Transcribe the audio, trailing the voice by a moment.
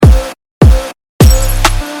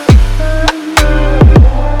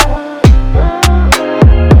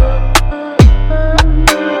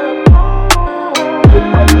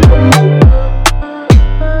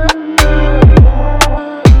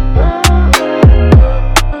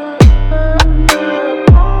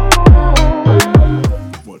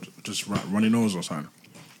runny nose or something?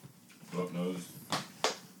 Block nose.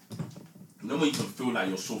 You know when you can feel like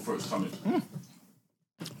your sore throat's coming?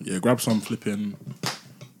 Yeah, grab some flipping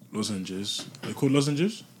lozenges. Are they called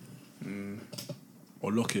lozenges?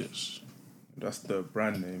 Or lockets? That's the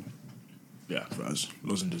brand name. Yeah, that's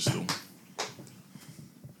lozenges still.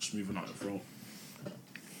 Smoothing out the throat.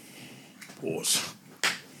 Pause.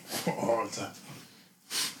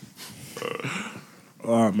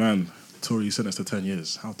 Oh man, Tory sentenced to 10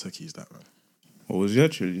 years. How techie is that, man? What was he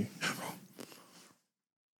actually?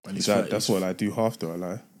 And That's what I do half though, I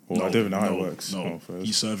lie. Well, I don't even know how it works. No,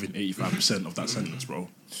 he's serving 85% of that sentence, bro.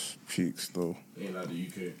 Peaks though. Ain't like the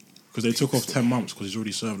UK. Because they took off 10 months because he's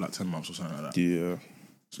already served like 10 months or something like that. Yeah.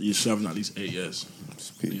 So he's serving at least 8 years.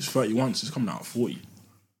 He's 31, so he's coming out at 40.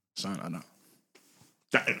 Something like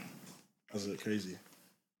that. Damn. That's crazy.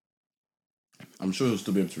 I'm sure he'll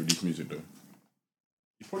still be able to release music though.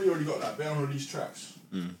 He's probably already got that bit on release tracks.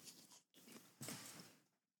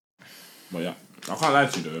 But yeah, I can't lie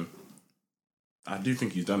to you though. I do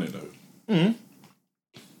think he's done it though.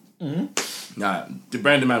 Nah, the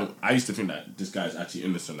Brandon man, I used to think that this guy is actually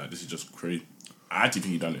innocent. Like this is just crazy. I actually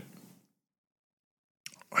think he done it.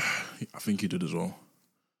 I think he did as well.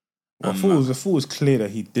 I thought it was clear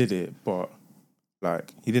that he did it, but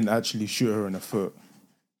like he didn't actually shoot her in the foot.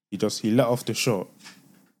 He let off the shot,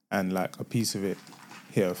 and like a piece of it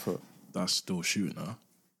hit her foot. That's still shooting her.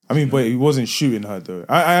 I mean, but he wasn't shooting her though.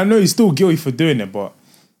 I know he's still guilty for doing it, but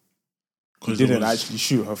he didn't actually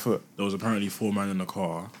shoot her foot. There was apparently 4 men in the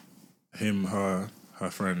car. Him, her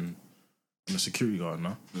friend, and the security guard,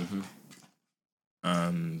 no?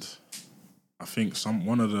 And I think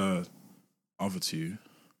one of the other two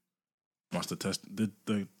must have did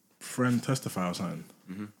the friend testify or something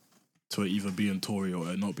to it either being Tory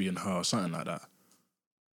or it not being her or something like that.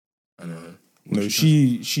 And no,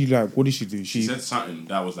 she like, what did she do? She said something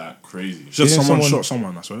that was like crazy. She said someone shot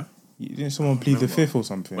someone, I swear. Didn't someone plead the fifth or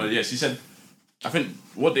something? But yeah, she said, I think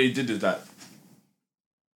what they did is that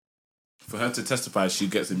for her to testify, she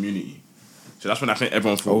gets immunity. So that's when I think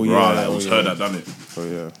everyone thought, it was her that done it. Oh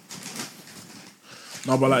yeah.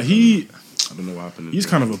 No, but like I don't know what happened. he's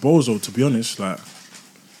kind of a bozo, to be honest. Like,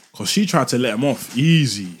 cause she tried to let him off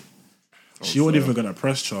easy. She wasn't even gonna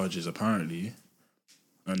press charges apparently,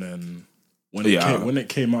 and then when it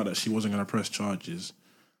came out that she wasn't gonna press charges,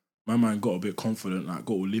 my man got a bit confident, like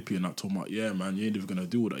got all lippy and like talking about, yeah man, you ain't even gonna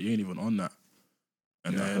do all that, you ain't even on that.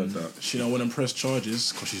 And then she don't want to press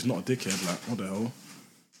charges because she's not a dickhead. Like, what the hell?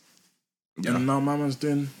 Yeah. And now my man's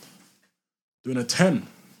doing a 10.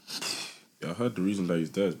 Yeah, I heard the reason that he's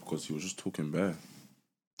there is because he was just talking bad.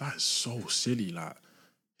 That is so silly. Like,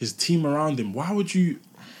 his team around him, why would you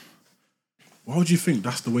think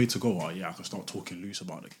that's the way to go? Oh yeah, I can start talking loose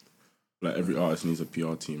about it. Like every artist needs a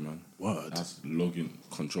PR team, man. Word. That's login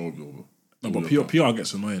control. No, but PR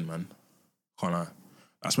gets annoying, man. Can't lie.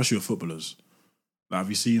 Especially with footballers. Like, have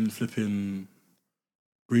you seen flipping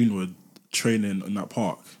Greenwood training in that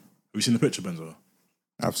park? Have you seen the picture, Benzo?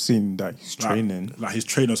 I've seen that he's training. Like his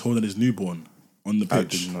trainer's holding his newborn on the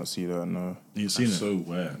pitch. I did not see that, no. You've seen it? So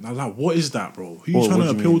weird. And I was like, what is that, bro? Who are you trying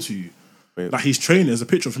to appeal to? Wait. Like, his trainer, there's a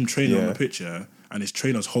picture of him training on the pitch, yeah? And his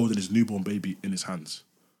trainer's holding his newborn baby in his hands.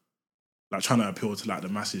 Like, trying to appeal to, like, the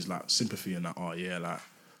masses, like, sympathy and that, oh, yeah, like,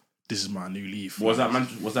 this is my new leaf. Was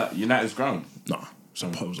that United's ground? Nah,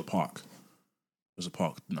 it was a park. It was a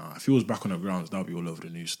park. Nah, if he was back on the grounds, that would be all over the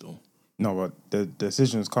news still. No, but the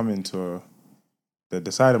decision's coming to... They're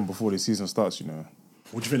deciding before the season starts, you know.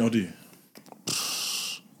 What do you think they'll do?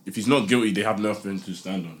 If he's not guilty, they have nothing to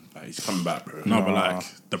stand on. Like, he's coming back, bro. No, but like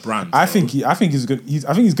the brand. I think he's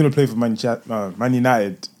gonna play for Man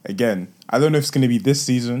United again. I don't know if it's gonna be this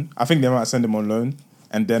season. I think they might send him on loan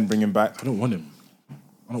and then bring him back. I don't want him,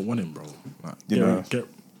 bro. Like, what do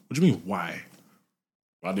you mean? Why?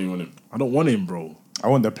 Why do you want him? I don't want him, bro. I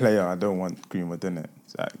want the player. I don't want Greenwood in it.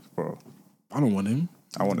 It's like, bro. I don't want him.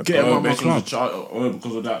 I want to get him out of my club.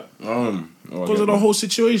 Because of that. Because of the whole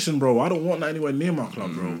situation, bro. I don't want that anywhere near my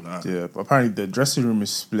club, bro. Like, yeah, but apparently the dressing room is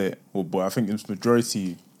split. Well, but I think the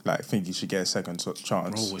majority think he should get a second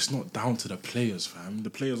chance. Bro, it's not down to the players, fam. The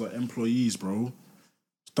players are employees, bro.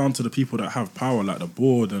 It's down to the people that have power, like the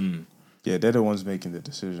board and... Yeah, they're the ones making the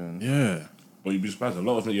decision. Yeah. Well, you'd be surprised. A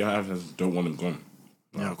lot of your fans don't want him gone.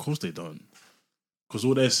 Like, yeah, of course they don't. Because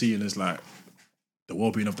all they're seeing is, like, the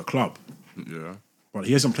well-being of the club. Yeah. But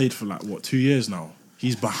he hasn't played for 2 years now.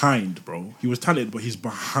 He's behind, bro. He was talented, but he's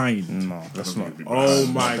behind. No, that's not. Oh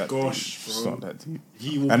my gosh, bro. It's not that deep.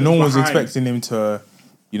 And no one was expecting him to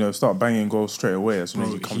start banging goals straight away as soon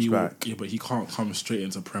as he comes back. Yeah, but he can't come straight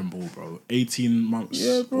into Prem ball, bro. 18 months.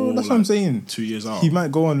 Yeah, bro, that's what I'm saying. 2 years out. He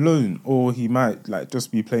might go on loan, or he might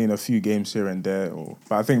just be playing a few games here and there.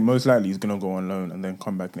 But I think most likely he's gonna go on loan and then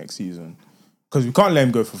come back next season because we can't let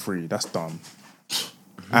him go for free. That's dumb.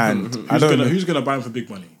 And who's gonna buy him for big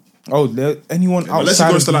money? Oh, anyone outside unless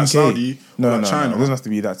he goes to UK? Saudi, no, China. It doesn't have to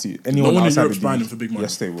be that too. Anyone no one in outside Europe's of buying him for big money.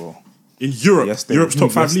 Yes, they will. In Europe, Yes, Europe's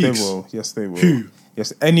top 5 leagues. Yes, they will. Who?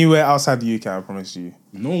 Yes, anywhere outside the UK, I promise you.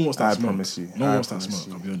 No one wants that smoke. I promise you. No one wants that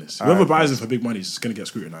smoke, I'll be honest. Whoever buys him for big money is going to get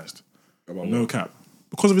scrutinised. No cap.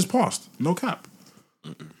 Because of his past. No cap.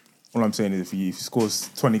 All I'm saying is if he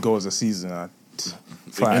scores 20 goals a season, in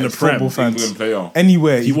the Prem, England player.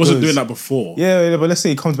 Anywhere he wasn't doing that before. Yeah, but let's say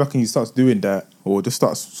he comes back and he starts doing that, or just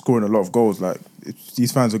starts scoring a lot of goals.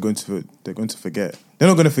 These fans are going to forget. They're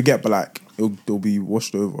not going to forget, but they'll be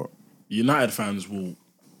washed over. United fans will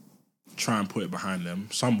try and put it behind them.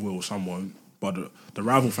 Some will, some won't. But the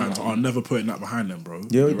rival fans are never putting that behind them, bro.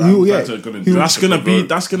 That's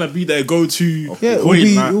gonna be their go-to. Yeah,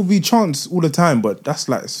 it will be chance all the time, but that's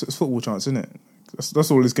it's football chance, isn't it?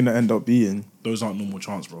 That's all it's gonna end up being. Those aren't normal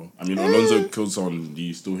chance, bro. I mean, Alonso killed someone.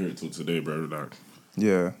 You still hear it till today, bro.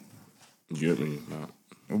 Yeah, you get me?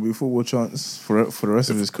 It'll be football chance for the rest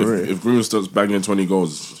of his career. If Greenwood starts banging 20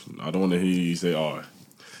 goals, I don't want to hear you say, "Oh,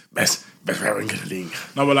 best player in the league."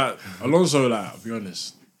 No, but Alonso, I'll be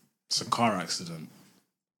honest, it's a car accident.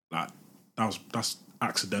 That's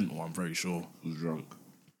accidental. I'm very sure. He was drunk.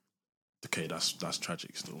 Okay, that's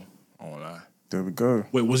tragic. Still, I won't lie. There we go.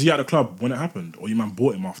 Wait, was he at the club when it happened, or you man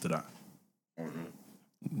bought him after that?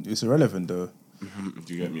 It's irrelevant though.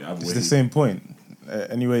 Do you get me? It's the same point.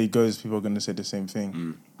 Anywhere he goes, people are going to say the same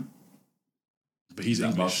thing. But he's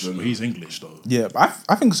English. But he's English though. Yeah, but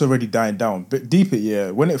I think it's already dying down. But deep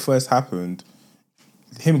it, when it first happened,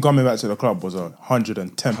 him coming back to the club was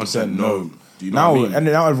 110% no. Do you know what I mean? And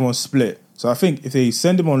now everyone's split. So I think if they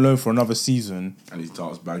send him on loan for another season, and he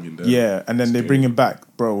starts banging there, yeah, and then they bring him back,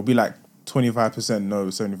 bro, it'll be 25% no,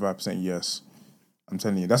 75% yes. I'm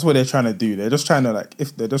telling you, that's what they're trying to do. They're just trying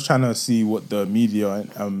to see what the media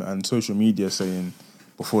and social media are saying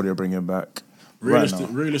before they bring him back.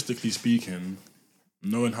 Realistically speaking,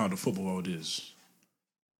 knowing how the football world is,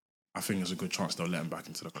 I think there's a good chance they'll let him back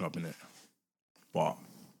into the club, innit? But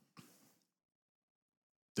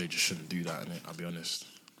they just shouldn't do that, innit? I'll be honest.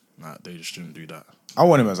 They just shouldn't do that. I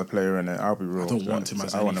want him as a player, innit? I'll be real. I don't want him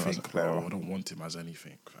as anything, bro. I don't want him as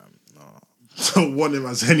anything, fam. No. I don't want him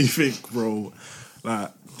as anything, bro.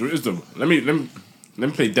 There is them. Let me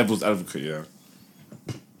play devil's advocate, yeah.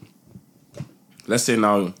 Let's say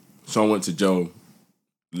now someone went to jail.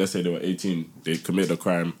 Let's say they were 18. They committed a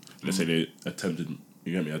crime. Let's say they attempted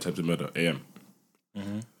murder, AM.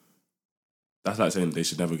 Mm-hmm. That's like saying they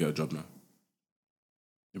should never get a job now.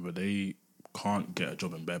 Yeah, but they can't get a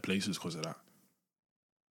job in bare places because of that.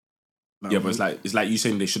 Yeah, but it's like you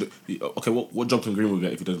saying they should. Okay, what job can Greenwood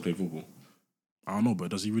get if he doesn't play football? I don't know, but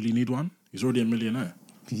does he really need one? He's already a millionaire.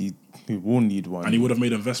 He will need one, and he would have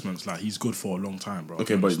made investments. He's good for a long time, bro.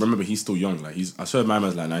 Okay, but remember, he's still young. I swear, my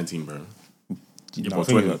man's 19, bro. I think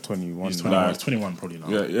he's 21. He's 21 probably now.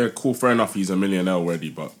 Yeah, cool. Fair enough. He's a millionaire already,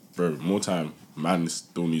 but bro, more time. Man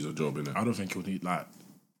still needs a job, innit? I don't think he'll need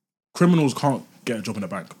criminals can't get a job in a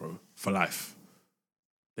bank, bro, for life.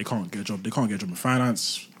 They can't get a job. They can't get a job in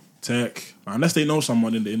finance, tech, unless they know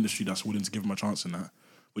someone in the industry that's willing to give them a chance in that.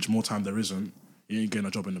 Which more time there isn't. You ain't getting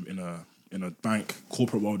a job in a bank.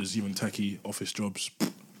 Corporate world is even techie. Office jobs.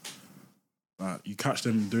 You catch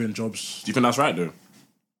them doing jobs. Do you think that's right though?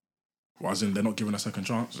 Well, as in they're not given a second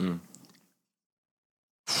chance.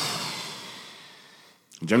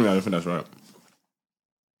 Generally, I don't think that's right.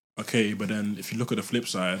 Okay, but then if you look at the flip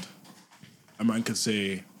side, a man could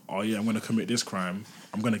say, "Oh yeah, I'm going to commit this crime.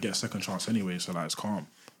 I'm going to get a second chance anyway, so it's calm."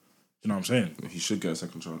 You know what I'm saying? He should get a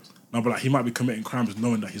second chance. No, but he might be committing crimes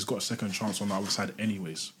knowing that he's got a second chance on the other side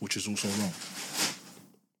anyways, which is also wrong.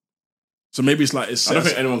 So maybe it's I don't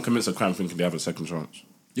think anyone commits a crime thinking they have a second chance.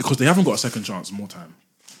 Because they haven't got a second chance more time.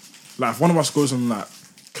 If one of us goes and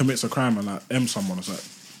commits a crime and M someone,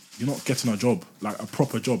 it's you're not getting a job, a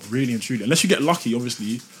proper job, really and truly. Unless you get lucky,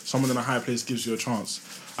 obviously, someone in a higher place gives you a chance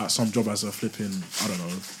at some job as a flipping, I don't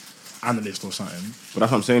know, analyst or something. But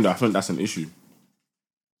that's what I'm saying though, I think that's an issue.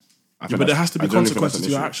 But there has to be consequences to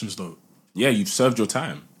your actions, though. Yeah, you've served your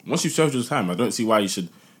time. Once you've served your time, I don't see why you should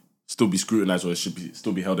still be scrutinised or it should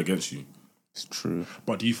still be held against you. It's true.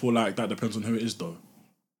 But do you feel like that depends on who it is, though?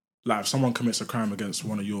 If someone commits a crime against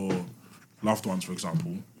one of your loved ones, for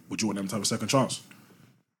example, would you want them to have a second chance?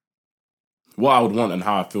 What I would want and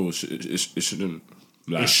how I feel, it shouldn't.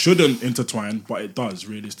 It shouldn't intertwine, but it does,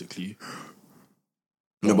 realistically.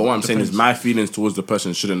 No, but what I'm saying is my feelings towards the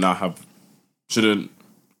person shouldn't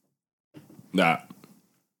that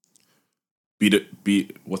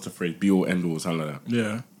be what's the phrase? Be all end all or something like that.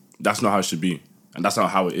 Yeah. That's not how it should be. And that's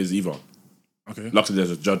not how it is either. Okay. Luckily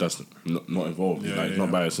there's a judge that's not involved. Yeah, it's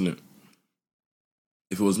not biased, innit?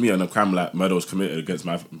 If it was me and a crime like murder was committed against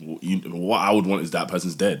what I would want is that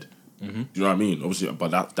person's dead. Mm-hmm. Do you know what I mean? Obviously,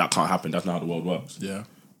 but that can't happen. That's not how the world works. Yeah.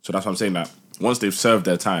 So that's what I'm saying, that once they've served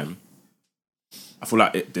their time, I feel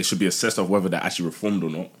like they should be assessed of whether they're actually reformed or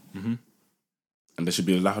not. Mm-hmm. And they should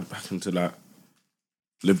be allowed back into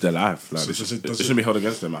live their life. Like, so it shouldn't be held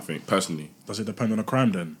against them, I think, personally. Does it depend on the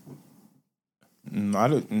crime then? I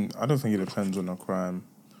don't think it depends on the crime.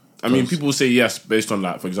 I mean, people say yes based on,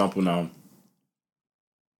 like, for example, now.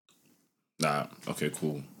 Nah, okay,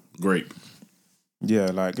 cool. Great. Yeah,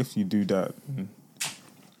 like if you do that,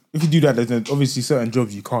 there's obviously certain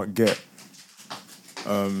jobs you can't get.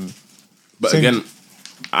 But again,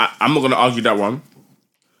 I'm not going to argue that one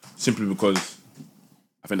simply because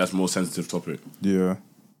I think that's a more sensitive topic. Yeah.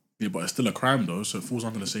 Yeah, but it's still a crime though, so it falls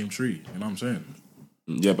under the same tree. You know what I'm saying?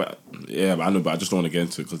 Yeah, but I know, but I just don't want to get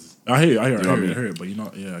into it because I hear it, but you're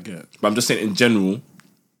not. Yeah, I get it. But I'm just saying, in general,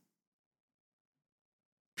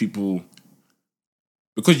 people,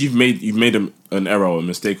 because you've made an error or a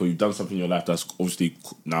mistake, or you've done something in your life that's obviously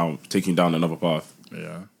now taking down another path.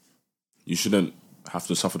 Yeah, you shouldn't have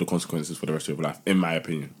to suffer the consequences for the rest of your life, in my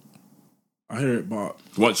opinion. I hear it, but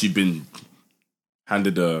once you've been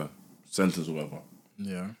handed a sentence or whatever,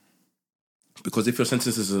 yeah. Because if your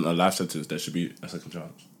sentence isn't a life sentence, there should be a second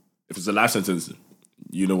chance. If it's a life sentence,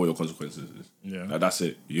 you know what your consequences is. Yeah, like, that's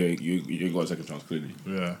it. You ain't got a second chance, clearly.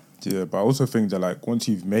 Yeah, but I also think that, like, once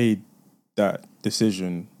you've made that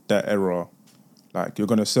decision, that error, like, you're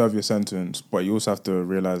gonna serve your sentence, but you also have to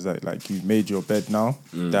realize that, like, you've made your bed now.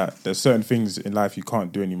 That there's certain things in life you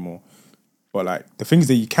can't do anymore. But, like, the things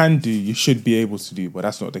that you can do, you should be able to do, but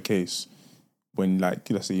that's not the case when, like,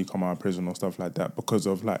 let's say you come out of prison or stuff like that because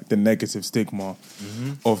of, like, the negative stigma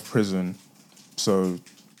of prison. So,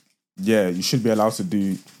 yeah, you should be allowed to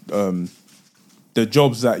do the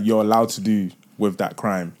jobs that you're allowed to do with that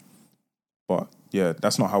crime. But, yeah,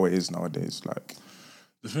 that's not how it is nowadays. Like,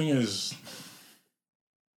 the thing is,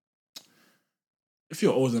 if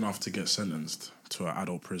you're old enough to get sentenced to an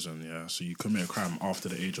adult prison, yeah, so you commit a crime after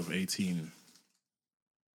the age of 18,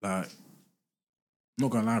 like, I'm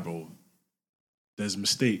not gonna lie, bro, there's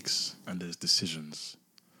mistakes and there's decisions.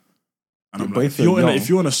 And I'm like, if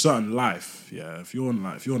you're on a certain life, yeah, if you're on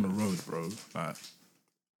the road, bro, like,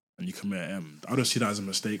 and you commit I don't see that as a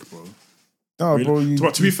mistake, bro. No, really?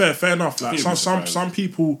 Bro. To be fair enough. Like some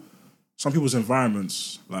people's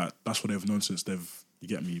environments, like, that's what they've known since they've, you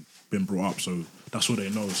get me, been brought up. So that's what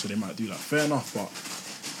they know. So they might do that. Fair enough, but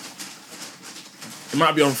it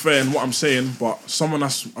might be unfair in what I'm saying. But someone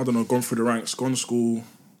that's, I don't know, gone through the ranks, gone to school,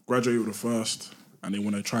 graduated with a first, and they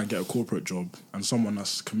want to try and get a corporate job, and someone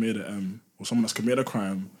that's committed a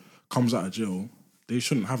crime comes out of jail, they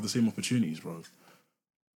shouldn't have the same opportunities, bro.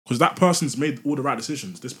 Because that person's made all the right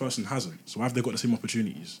decisions. This person hasn't. So have they got the same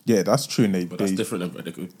opportunities? Yeah, that's true, Nate. But that's different.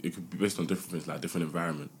 It could be based on different things, like different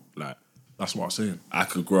environment. Like, that's what I'm saying. I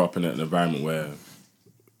could grow up in an environment where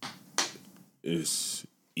it's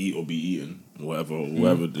eat or be eaten, or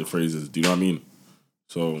whatever the phrase is. Do you know what I mean?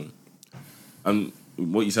 So, and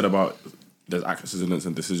what you said about there's accidents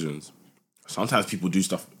and decisions. Sometimes people do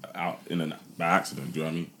stuff out by accident. Do you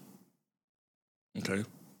know what I mean? Okay.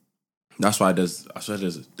 That's why there's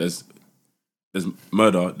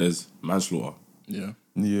murder, there's manslaughter. Yeah.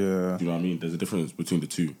 Yeah. Do you know what I mean? There's a difference between the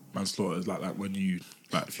two. Manslaughter is like when you,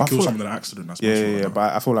 like, if you kill someone in an accident, that's manslaughter. Yeah,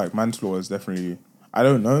 but I feel like manslaughter is definitely, I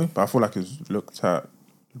don't know, but I feel like it's looked at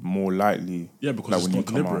more lightly. Yeah, because it's not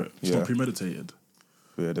deliberate. It's not premeditated.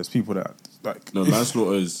 Yeah, there's people that, like... No,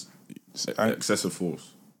 manslaughter is excessive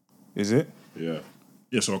force. Is it? Yeah.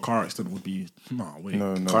 Yeah, so a car accident would be... Nah, wait.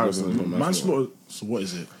 No. Car accident is not manslaughter. So what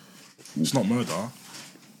is it? It's not murder.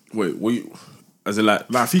 Wait, what you... As in,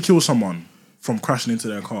 like... Like, if you kill someone from crashing into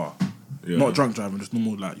their car, not drunk driving, just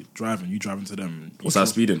normal, like, driving, you driving to them... What's that,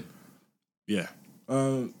 speeding? Yeah.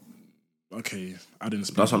 Okay, I didn't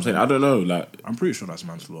speak. That's what I'm saying. I don't know, like... I'm pretty sure that's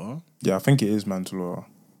manslaughter. Yeah, I think it is manslaughter.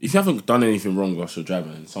 If you haven't done anything wrong whilst you're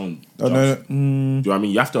driving and someone jumps... No. Do you know what I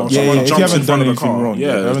mean? You have to... If you haven't done anything wrong.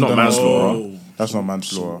 Yeah, it's not manslaughter. That's not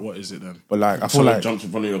manslaughter. So what is it then? But, like, I feel someone like... jumped in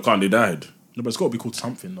front of your car and they died. No, but it's got to be called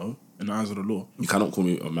something, though, in the eyes of the law. You cannot call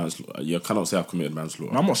me a manslaughter. You cannot say I've committed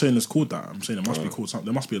manslaughter. No, I'm not saying it's called that. I'm saying it must be called something.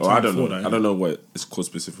 There must be a term for that. I don't know what it's called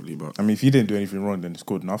specifically, but... I mean, if you didn't do anything wrong, then it's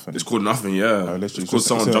called nothing. It's called nothing, yeah. It's called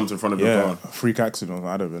someone jumped in front of your car. A freak accident,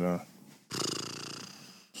 I don't know.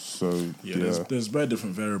 So, yeah. There's very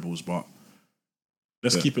different variables, but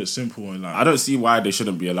Let's keep it simple and like. I don't see why they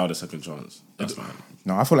shouldn't be allowed a second chance. That's fine.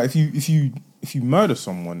 No, I feel like if you murder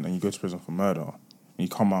someone and you go to prison for murder and you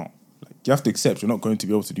come out, like you have to accept you're not going to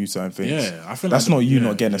be able to do certain things. Yeah, I feel that's like not you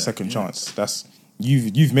not getting a second chance. That's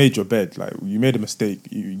you've made your bed. Like you made a mistake.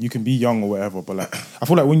 You can be young or whatever, but like I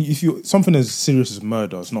feel like if you something as serious as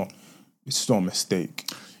murder, it's not a mistake.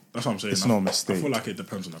 That's what I'm saying. It's not a mistake. I feel like it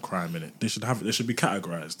depends on the crime, innit? They should be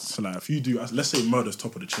categorized. So like if you do, let's say murder's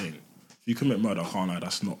top of the chain. If you commit murder, I can't lie,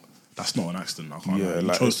 that's not an accident. I can't lie.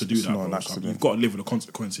 You chose to do that, bro. So you've got to live with the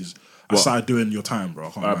consequences aside doing your time, bro.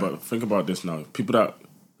 I can't lie. But think about this now. People that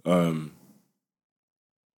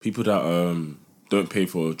don't pay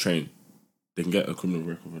for a train, they can get a criminal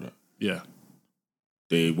record for that. Yeah.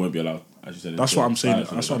 They won't be allowed. As you said, that's what I'm saying.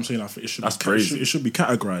 That's what I'm saying. I think that's crazy. It should be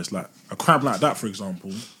categorized. Like a crime like that, for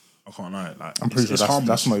example, I can't lie. Like I'm pretty sure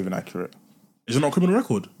that's not even accurate. Is it not a criminal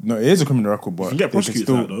record? No, it is a criminal record, but you can get prosecuted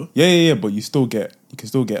for that, though. Yeah. But you can still get.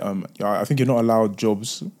 I think you're not allowed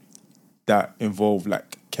jobs that involve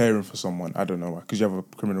like caring for someone. I don't know why, because you have a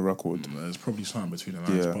criminal record. There's probably something between the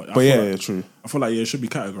lines. Yeah, but true. I feel like it should be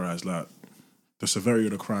categorized. Like the severity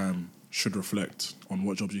of the crime should reflect on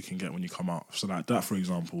what jobs you can get when you come out. So like that, for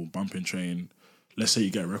example, bumping train. Let's say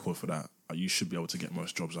you get a record for that. You should be able to get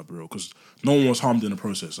most jobs, real, because no one was harmed in the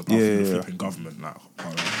process apart from the flipping government. Like,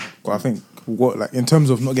 well, I think in terms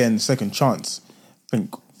of not getting a second chance, I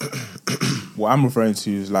think what I'm referring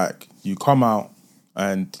to is like you come out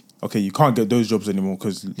and you can't get those jobs anymore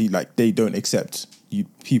because like they don't accept you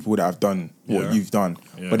people that have done what you've done.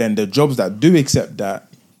 Yeah. But then the jobs that do accept that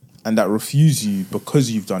and that refuse you because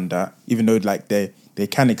you've done that, even though like they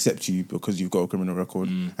can accept you because you've got a criminal record,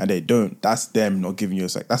 and they don't. That's them not giving you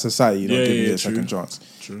that's society not giving you a second chance.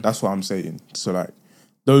 True. That's what I'm saying. So like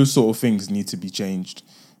those sort of things need to be changed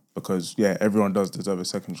because everyone does deserve a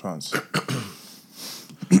second chance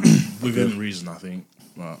within reason, I think.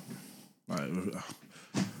 But like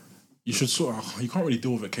you should you can't really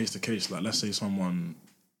deal with it case to case. Like let's say someone,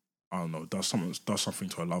 I don't know, does something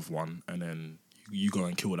to a loved one, and then you go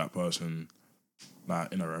and kill that person,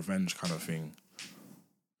 like in a revenge kind of thing.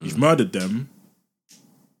 You've murdered them,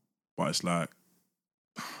 but it's like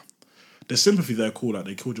there's sympathy there. Cool, like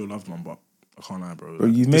they killed your loved one, but I can't lie, bro.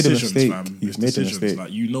 Like, you've made a mistake. You've made a mistake.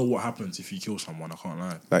 Like you know what happens if you kill someone. I can't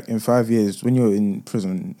lie. Like in 5 years, when you're in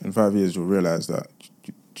prison, in 5 years you'll realize that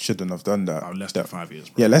you shouldn't have done that. Less than 5 years,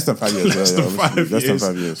 bro. Yeah, less than 5 years. Less than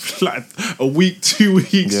 5 years. Like a week, 2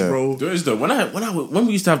 weeks, bro. There is though. When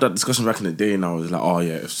we used to have that discussion back in the day, and I was like, oh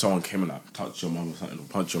yeah, if someone came and like touched your mum or something, or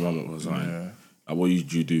punched your mum or something. Like, what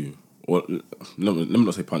would you do? Or let me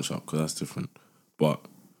not say punch up because that's different. But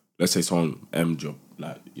let's say someone M'd you,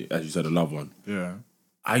 like as you said, a loved one. Yeah.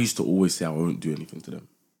 I used to always say I won't do anything to them.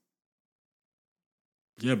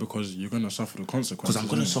 Yeah, because you're gonna suffer the consequences. Because I'm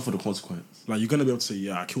gonna suffer the consequence. Like you're gonna be able to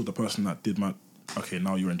say, I killed the person that did my. Okay,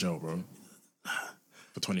 now you're in jail, bro.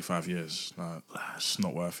 For 25 years, like it's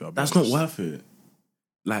not worth it. That's not worth it.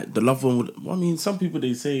 Like the loved one would. I mean, some people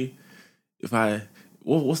they say, if I.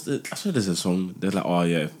 What's the? I swear there's a song. They're like, oh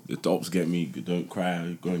yeah, if the ops get me, don't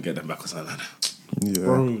cry, go and get them back or something like that. Yeah,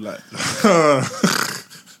 bro, like.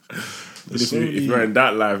 If you're in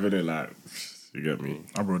that life, innit, like, you get me,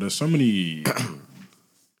 bro. There's so many.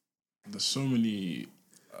 There's so many.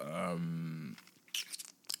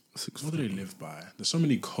 What do they live by? There's so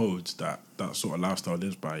many codes that sort of lifestyle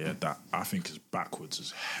lives by. Yeah, that I think is backwards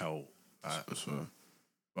as hell.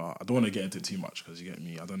 But I don't want to get into it too much because you get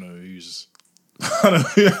me. I don't know who's. I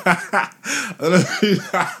don't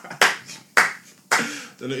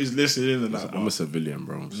know who's listening and that. I'm a civilian,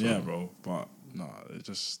 bro. So. Yeah, bro. But no, it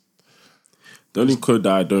just the only code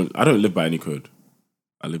that I don't live by any code.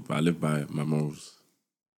 I live by my morals.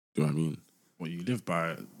 Do you know what I mean? Well, you live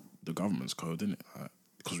by the government's code, innit?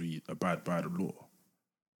 Because we abide by the law.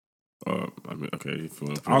 I mean, okay. If you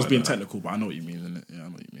want to I was being technical, but I know what you mean, innit? Yeah, I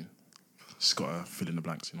know what you mean. Just gotta fill in the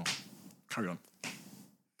blanks, Carry on.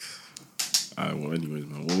 Well, anyways,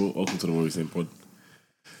 man. Welcome to the What We Saying Pod.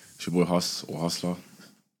 It's your boy Hus or Hustler.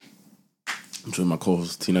 I'm joining my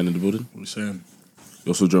co-host T9 in the building. What are you saying? You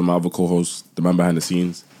also join my other co-host, the man behind the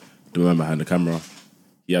scenes, the man behind the camera.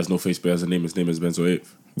 He has no face, but he has a name. His name is Benzo8.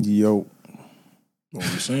 Yo. What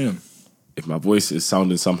are you saying? If my voice is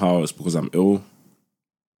sounding somehow, it's because I'm ill.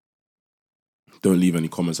 Don't leave any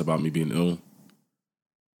comments about me being ill.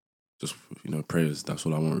 Just, prayers. That's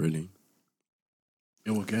all I want, really.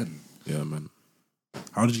 Ill again? Yeah, man.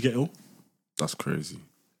 How did you get ill? That's crazy.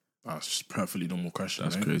 That's just perfectly normal question.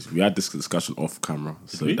 That's crazy. We had this discussion off camera,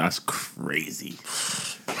 so that's crazy.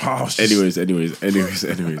 Anyways. How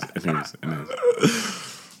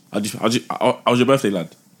was your birthday,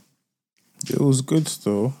 lad? It was good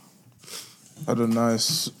still. Had a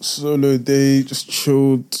nice solo day, just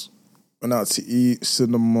chilled, went out to eat,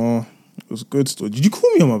 cinema. It was good still. Did you call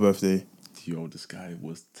me on my birthday? Yo, this guy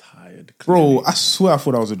was tired. Bro, I swear I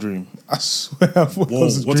thought that was a dream. I swear I thought that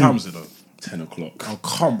was a dream. What time was it though? 10 o'clock. Oh,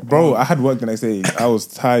 come on. Bro, I had work the next day. I was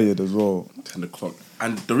tired as well. 10 o'clock.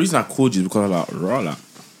 And the reason I called you is because I was like, Rala,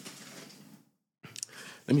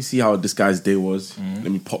 let me see how this guy's day was.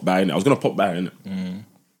 Let me pop by in it. I was going to pop by in it.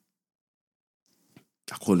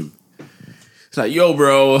 I called him. He's like, yo,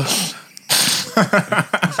 bro.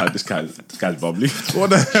 It's like, this guy's bubbly. What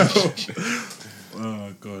the hell?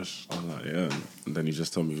 Oh, gosh. I'm like, yeah. And then he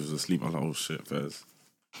just told me he was asleep. I was like, oh, shit, Fez.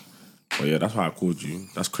 But yeah, that's why I called you.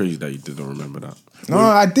 That's crazy that you didn't remember that. No,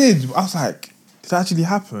 I did. I was like, did that actually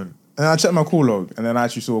happen? And I checked my call log, and then I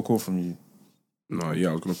actually saw a call from you. No, yeah,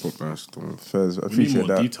 I was going to put that still. Fez, I We need appreciate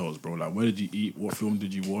more that. details, bro. Like, where did you eat? What film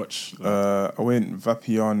did you watch? Like, I went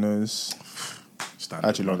Vapiano's. standard, I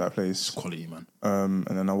actually love man. that place. Quality, man. And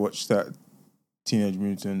then I watched that Teenage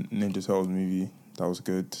Mutant Ninja Turtles movie. That was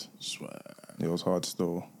good. Swear. It was hard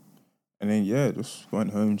still. And then, yeah, just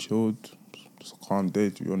went home, chilled. Just a calm day,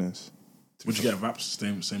 to be honest. Would you get wraps?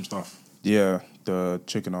 Same stuff. Yeah, the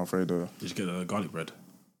chicken Alfredo. Did you get the garlic bread?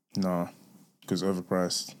 Nah, because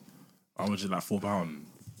overpriced. How much is like £4?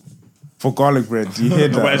 For garlic bread, do you hear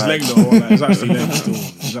that? No, but it's Like, leg though. Like, it's actually leg still.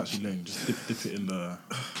 It's actually leg. Just dip it in the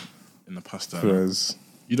pasta. Fez.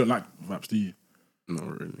 You don't like wraps, do you?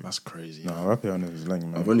 Not really. That's crazy. No, Vapiano's is leg,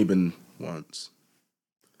 man. I've only been once.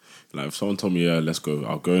 Like, if someone told me, yeah, let's go,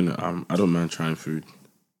 I'll go in. I don't mind trying food.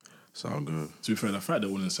 So I'll go. To be fair, the fact that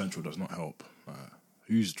we're in Central does not help. Like,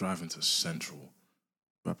 who's driving to Central?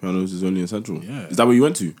 Vapiano's is only in Central. Yeah. Is that where you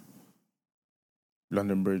went to?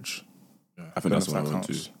 London Bridge. Yeah. I think that's Don't what know I if went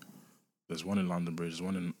that to. counts. There's one in London Bridge. There's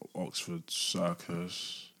one in Oxford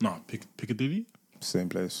Circus. No, Piccadilly? Same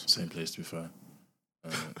place. Same place, to be fair.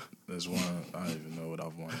 There's one, I don't even know what the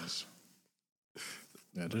other one is.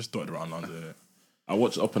 Yeah, they're just dotted around London. I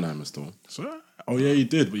watched Oppenheimer still. So, oh yeah, you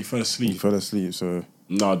did, but you fell He asleep. fell asleep, so...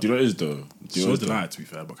 No, do you know what it is though? Do you know So what is it the is, light, to be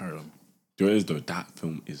fair, but carry on. Do you know what it is though? That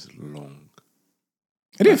film is long.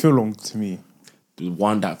 It didn't feel long to me.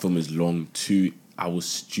 One, that film is long. Two, I was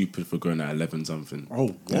stupid for going at 11 something. Oh,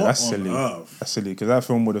 what Yeah, that's on silly. earth? That's silly, because that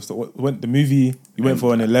film would have... The movie, you went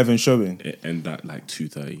for an 11 showing. It ended at like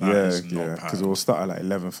 2:30. That Yeah, is not yeah, bad. because it will start at like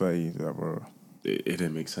 11:30, yeah, bro. It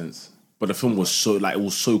didn't make sense. But the film was so, like, it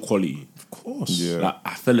was so quality. Of course. Yeah. Like,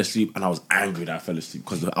 I fell asleep and I was angry that I fell asleep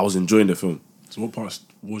because I was enjoying the film. So what was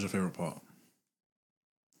your favourite part?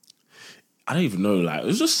 I don't even know. Like, it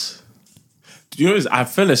was just... Do you know what it is? I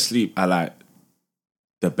fell asleep at, like,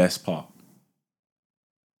 the best part.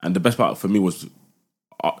 And the best part for me was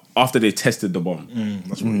after they tested the bomb.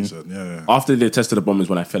 That's what you said, yeah. After they tested the bomb is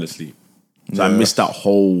when I fell asleep. So I Yeah. missed that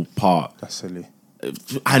whole part. That's silly.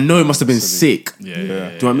 I know it must have been sick. Yeah. Do you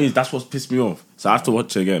know what I mean? That's what pissed me off. So I have to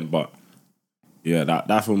watch it again. But yeah,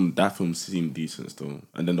 that film seemed decent still.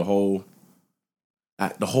 And then the whole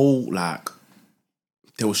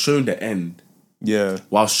they were showing the end Yeah.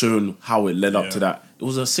 while showing how it led up Yeah. to that. It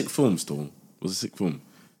was a sick film still. It was a sick film.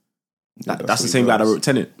 Yeah, That's the what same he guy that does. wrote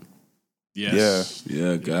Tenet. Yes.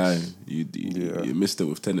 Yeah, guy. You missed it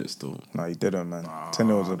with Tenet still. No, he didn't, man.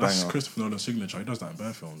 Tenet was a That's banger. Christopher Nolan's signature. He does that in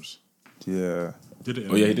bear films. Yeah. Did it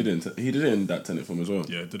in, Oh yeah, he did it in that Tenet film as well.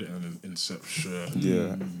 Yeah, did it in Inception.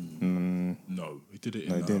 Yeah. No, he did it in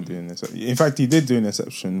No, he didn't do an Inception. In fact, he did do an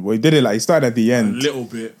Inception. Well, he did it like, he started at the a end. little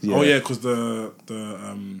bit. Yeah. Oh yeah, because the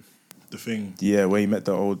thing. Yeah, where he met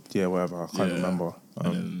the old, whatever. I can't Yeah. remember.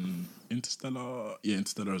 And then Interstellar. Yeah,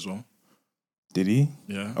 Interstellar as well. Did he?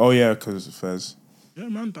 Yeah. Oh, yeah, because Fez. Yeah,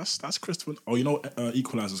 man, that's Christopher. Oh, you know,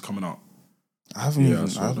 Equalizer's coming out. I haven't Yeah, I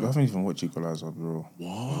saw I that. haven't even watched Equalizer, bro.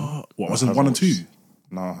 What was it, haven't 1 and 2? watched-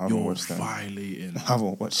 No, I haven't You're watched them. violating. I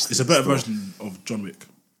haven't watched It's a better version of John Wick.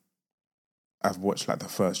 I've watched like the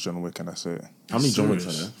first John Wick and that's it. How many John Wicks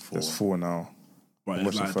are Serious? there? There's 4 now. But I it's,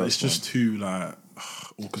 watched the like, first it's just too like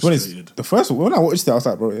When it's, orchestrated. the first one, when I watched it, I was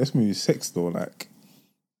like, bro, this movie is sick though. Like,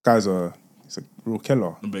 guys are, it's a real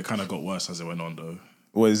killer. But it kind of got worse as it went on, though.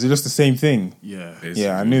 Or is it just the same thing? Yeah,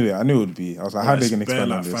 Yeah, I knew it. I knew it would be. I was like, how are they it's going to bare, expand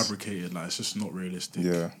like on this? fabricated. Like it's just not realistic.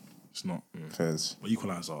 Yeah, It's not. Fez. But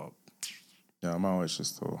Equalizer, Yeah, I might watch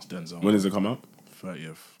this though. Denzel. When does it come out?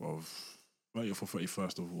 30th or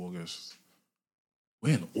 31st of August.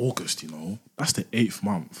 We're in August, you know. That's the 8th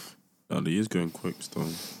month. Oh, the year's going quick still.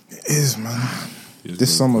 It is, man. Year's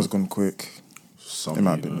This going summer's quick. gone quick. Summer, in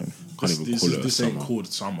my you know. opinion. Can't even call it a This ain't summer. called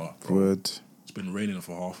summer, bro. Word. It's been raining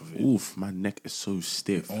for half of it. Oof, my neck is so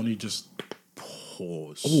stiff. Only just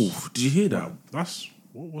pause. Oof, did you hear that? Wow,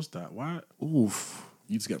 what was that? Why? Oof.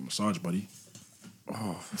 You need to get a massage, buddy.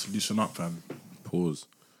 Oh, need to loosen up, fam. Pause.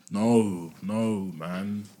 No,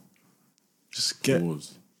 man. Just get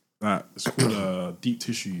that. It's called a deep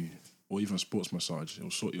tissue or even sports massage.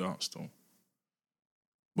 It'll sort you out still.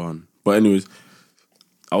 But anyways,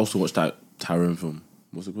 I also watched that Tyrone film.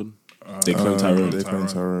 What's it called? They Clone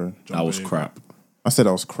Tyrone. That was crap. I said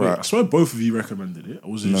that was crap. Wait, I swear both of you recommended it.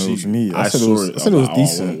 Or was it No, just it was you? me. I said it was I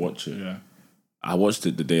decent. want to watch it. Yeah. I watched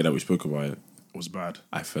it the day that we spoke about it. It was bad.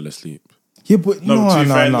 I fell asleep. Yeah, but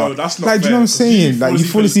no. That's not like, do you know what I'm saying? Like, you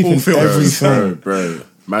fall asleep in every film. Bro,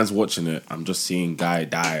 man's watching it. I'm just seeing guy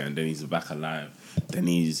die and then he's back alive. Then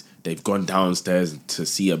they've gone downstairs to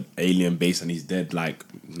see an alien base and he's dead. Like,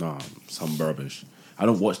 nah, some rubbish. I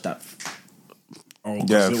don't watch that. Oh,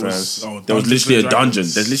 yeah, there was literally a dungeon.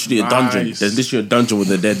 There's literally a dungeon. Nice. There's literally a dungeon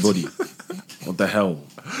with a dead body. What the hell?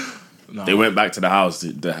 Nah. They went back to the house.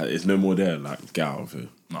 It's no more there. Like, get out of here.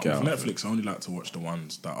 With Netflix, I only like to watch the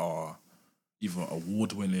ones that are either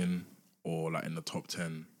award-winning or like in the top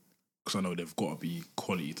 10 because I know they've got to be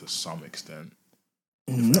quality to some extent.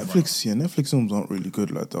 Netflix films aren't really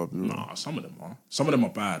good like that. Nah, some of them are. Some of them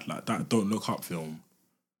are bad. Like that Don't Look Up film.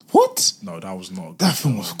 What? No, that was not. That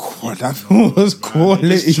film was quality. That film was quality.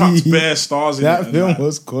 They just chucked bare stars in that it. film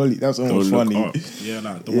was quality. That film was funny. Yeah,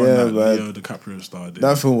 like the one that Leo DiCaprio starred in.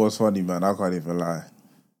 That film was funny, man. I can't even lie.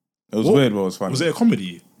 It was weird, but it was funny. Was it a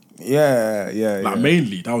comedy? Yeah. Like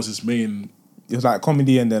mainly, that was his main. It was like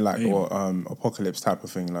comedy and then like apocalypse type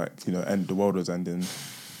of thing. Like, you know, end the world was ending.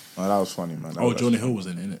 Oh, that was funny, man. Jonah Hill was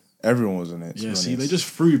in it. Everyone was in it. Yeah, see, they just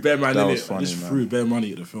threw bare man in it. Funny, they just threw bare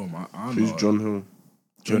money at the film. I Who's John Hill?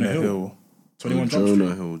 Jonah Hill. 21 Jump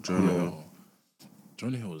Street.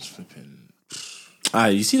 Jonah Hill was flipping.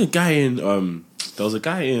 You see the guy in there was a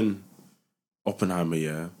guy in Oppenheimer,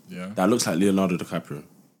 yeah. That looks like Leonardo DiCaprio.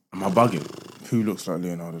 Am I bugging? Who looks like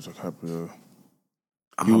Leonardo DiCaprio?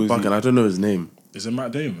 I don't know his name. Is it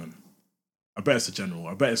Matt Damon? I bet it's the general.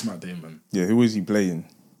 I bet it's Matt Damon. Yeah, who was he playing?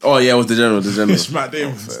 Oh yeah, it was the general. It's Matt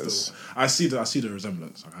Damon. I see the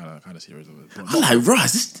resemblance. I kind of see the resemblance. I'm like,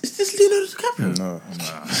 Ross, is this Leonardo DiCaprio? No.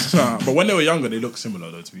 But when they were younger, they looked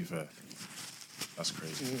similar, though. To be fair, that's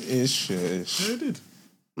crazy. It's shit. Yeah, it did.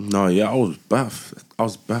 No, yeah, I was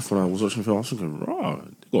baff when I was watching the film. I was thinking, raw,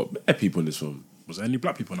 they got bare people in this film. Was there any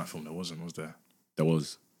black people in that film? There wasn't. Was there? There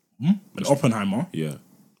was. In Oppenheimer. Yeah.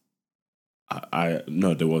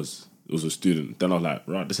 No, there was. It was a student. Then I was like,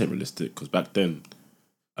 right, this ain't realistic because back then.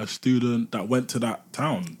 A student that went to that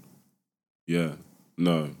town. Yeah.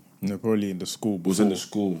 No, probably in the school. It was in the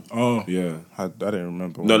school. Oh. Yeah. I didn't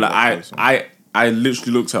remember. No, like I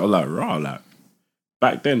literally looked at it like, raw, like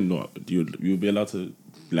back then, you'd be allowed to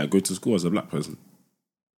like go to school as a black person.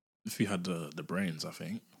 If you had the brains, I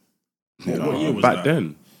think. What year was back that?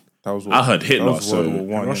 then? That was I heard Hitler. So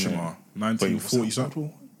Hiroshima,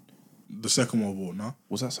 1940 the Second World War. No,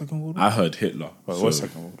 was that Second World War? I heard Hitler. What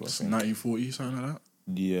Second World War? 1940, something like that.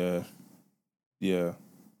 Yeah.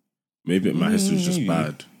 Maybe my history was just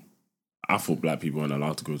bad. I thought black people weren't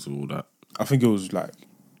allowed to go to all that. I think it was like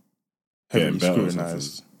heavily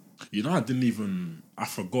scrutinized. You know, I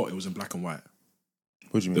forgot it was in black and white.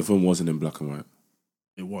 What do you mean? The film wasn't in black and white.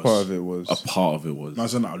 It was. Part of it was. A part of it was. No,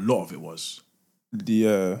 a lot of it was.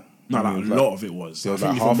 Yeah. No, a lot of it was. I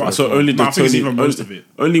think half so only the Tony, even most of it.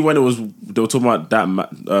 Only when it was they were talking about that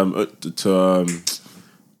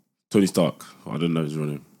Tony Stark. I don't know his real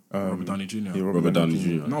name. Robert Downey Jr. Yeah, Robert Downey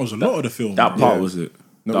Jr. No, it was a lot of the film. That part was it.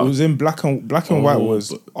 No, it was in black and white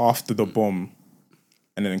was after the bomb,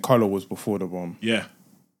 and then in color was before the bomb. Yeah,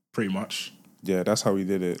 pretty much. Yeah, that's how we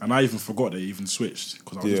did it. And I even forgot they even switched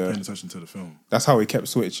because I was just paying attention to the film. That's how we kept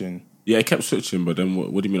switching. Yeah, it kept switching, but then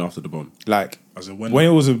what do you mean after the bomb? Like, as in when it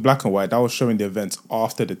was in black and white, that was showing the events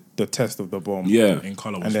after the test of the bomb. Yeah. In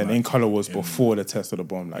color was and then in color was before the test of the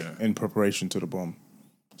bomb, like in preparation to the bomb.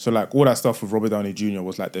 So like all that stuff with Robert Downey Jr.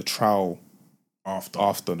 was like the trial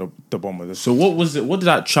after the bomb was. So what was it? What did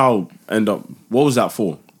that trial end up? What was that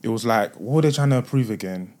for? It was like, what were they trying to prove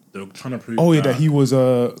again? They were trying to prove. Oh yeah, that he was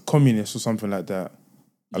a communist or something like that.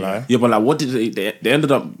 Yeah, but like, what did they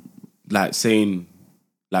ended up like saying?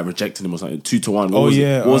 Like rejecting him or something, 2-1.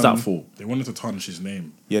 What was that for? They wanted to tarnish his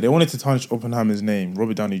name. Yeah, they wanted to tarnish Oppenheimer's name.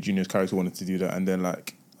 Robert Downey Jr.'s character wanted to do that, and then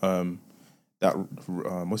like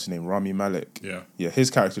what's his name, Rami Malek. Yeah, his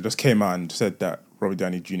character just came out and said that Robert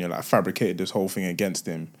Downey Jr. like fabricated this whole thing against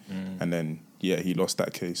him, and then he lost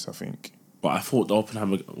that case, I think. But I thought the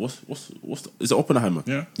Oppenheimer. Is it Oppenheimer?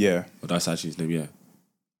 Yeah. Oh, that's actually his name. Yeah.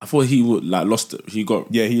 I thought he would like lost it. He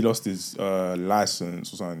lost his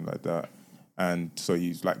license or something like that. And so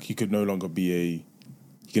he's like he could no longer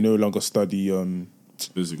study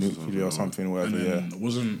physics nuclear or something, whatever. And then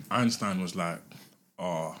wasn't Einstein was like,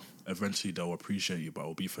 eventually they'll appreciate you, but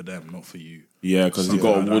it'll be for them, not for you. Yeah, because he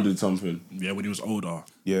got awarded something. Yeah, when he was older.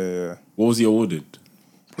 Yeah. What was he awarded?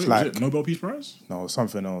 It's like, was it Nobel Peace Prize? No,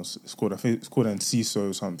 something else. It's called, I think it's called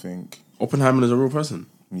Enciso something. Oppenheimer is a real person?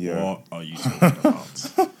 Yeah. What are you talking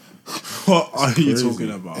about? What are you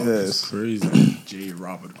talking about? Yeah, it's crazy. J.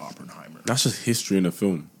 Robert Oppenheimer. That's just history in a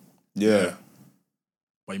film. Yeah.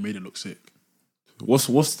 But he made it look sick. What's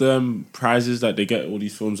the prizes that they get all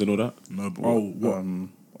these films and all that? No, but what?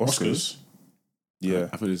 Oscars? Yeah.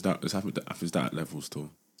 I think it's that level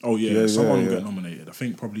still. Oh yeah, someone will get nominated. I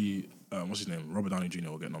think probably what's his name? Robert Downey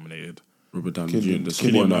Jr. will get nominated. Robert Downey Jr.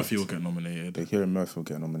 Cillian Murphy will get nominated. Cillian Murphy will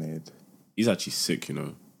get nominated. He's actually sick, you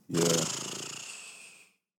know. Yeah.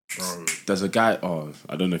 Bro. There's a guy. Oh,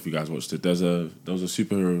 I don't know if you guys watched it. There was a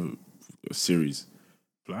superhero series,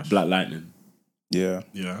 Flash? Black Lightning. Yeah.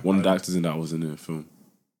 One of the actors in that was in the film.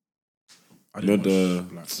 I didn't watch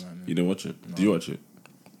Black Lightning. You didn't watch it? No. Did you watch it?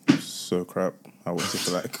 So crap. I watched it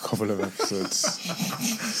for like a couple of episodes.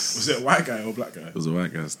 Was it a white guy or black guy? It was a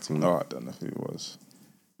white guy. Oh, I don't know who it was.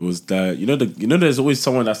 It was that you know there's always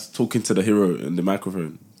someone that's talking to the hero in the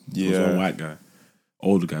microphone. Yeah. It was one white guy,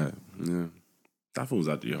 old guy. Yeah. That film was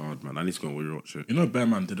actually hard, man. I need to go and rewatch it. You know,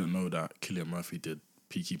 Bearman didn't know that Cillian Murphy did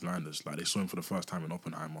Peaky Blinders. Like, they saw him for the first time in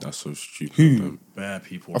Oppenheimer. That's so stupid. Who? Bare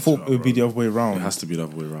people. I thought it would be the other way around. It has to be the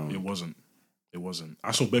other way around. It wasn't.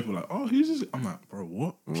 I saw bare people like, oh, who's this? I'm like, bro,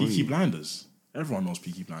 what? Peaky Blinders. Everyone knows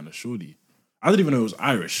Peaky Blinders, surely. I didn't even know it was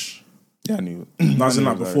Irish. Yeah, I knew. As in,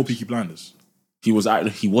 like, before Peaky Blinders. He wasn't.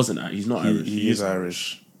 He's not Irish. He is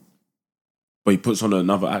Irish. But he puts on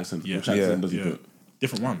another accent. Yeah. Which accent does he put?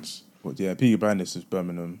 Different ones. But yeah, Peaky Blinders is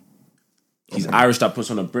Birmingham. He's Irish that puts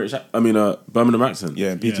on a Birmingham accent.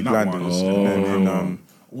 Yeah, and Peaky Blinders. Oh. And then I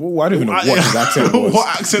don't even know what his accent was.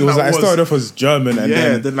 What accent it was? that It started off as German and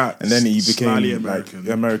then he became American.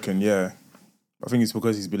 Like American. Yeah, I think it's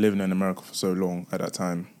because he's been living in America for so long at that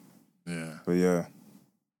time. Yeah, but yeah,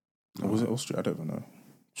 or was it Austria? I don't even know.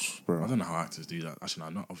 Bro. I don't know how actors do that. Actually, I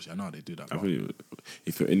know how they do that. I think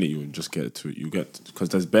if you're in it, you just get to it. You get because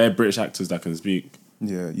there's bare British actors that can speak.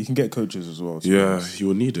 Yeah, you can get coaches as well. Yeah, you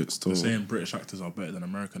will need it still. They're saying British actors are better than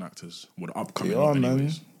American actors. Well, the upcoming. They are, man.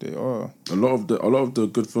 Anyways. They are. A lot of the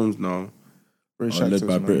good films now British are actors, led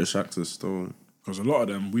by man. British actors still. Because a lot of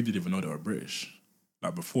them, we didn't even know they were British.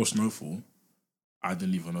 Like before Snowfall, I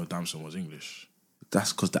didn't even know Damson was English.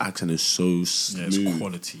 That's because the accent is so smooth. Yeah, it's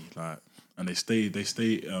quality. Like, and they stay.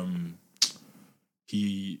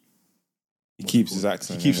 He keeps his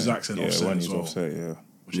accent. He keeps his accent offset when as he's well. offset. Yeah.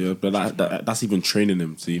 Yeah, but that's even training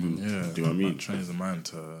him to even. Do you know what I mean? Trains the man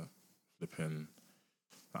to flip in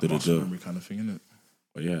that Do-do-do. muscle memory kind of thing, innit?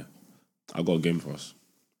 But yeah, I got a game for us.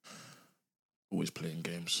 Always playing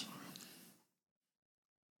games.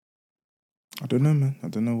 I don't know, man. I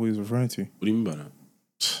don't know what he's referring to. What do you mean by that?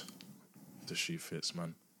 The shoe fits,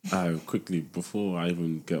 man. Quickly, before I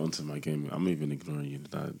even get onto my game, I'm even ignoring you.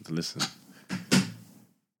 Listen.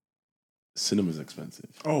 Cinema's expensive.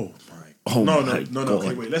 Oh my! Oh no!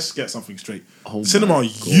 Okay, wait. Let's get something straight. Oh Cinema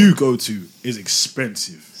you go to is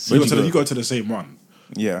expensive. You go to the same one.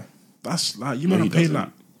 Yeah, that's like you might have paid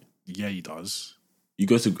that. Yeah, he does. You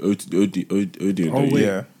go to Odeon. Oh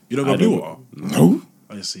yeah. You don't go Blue Water? No.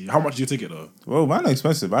 I see. How much is your ticket though? Well, mine are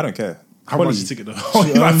expensive. I don't care. How much is your ticket though? Oh,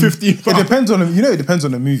 like £15. It depends on it depends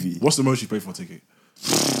on the movie. What's the most you pay for a ticket?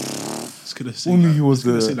 What movie was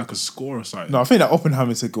the? Say like a score or something. No, I think that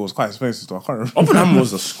Oppenheimer ticket was quite expensive. Though. I can't remember. Oppenheimer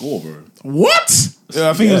was a score, bro. What? Yeah,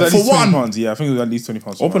 I think it was at least £20. Yeah, I think it was at least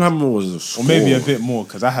 £20. Oppenheimer was a score, or maybe a bit more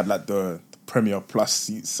because I had like the Premier Plus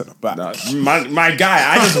seats at the back. My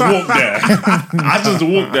guy, I just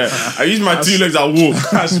walked there. I used my 2 legs. I walk.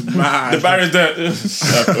 That's mad. The barrier's there.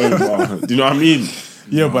 Do you know what I mean?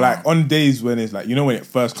 Yeah, but like on days when it's like when it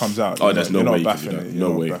first comes out. Oh, there's no way you not can do baffing that. it.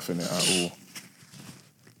 No way. You're not baffing it at all.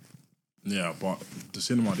 Yeah, but the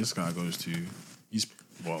cinema this guy goes to,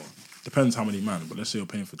 depends how many man, but let's say you're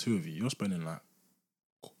paying for 2 of you, you're spending like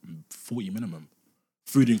 40 minimum.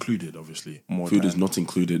 Food included, obviously. Food is not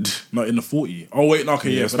included. Not in the 40. Oh, wait, no, okay,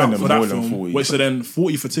 yeah, for that film. 40. Wait, so then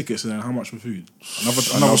 40 for tickets, and then how much for food?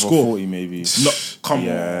 Another score. 40 maybe. No, come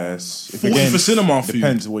on. 40 for cinema food.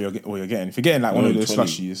 Depends what you're getting. If you're getting like one of those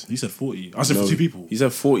 20. slushies. He said 40. I said for 2 people. He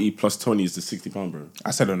said 40 plus 20 is the £60, bro.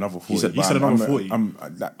 I said another 40. He said another 40. I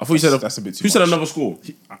thought you said that's a bit too Who much. said another score?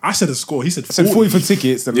 I said a score. He said 40. I said 40 for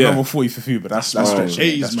tickets and another 40 for food, but that's stretching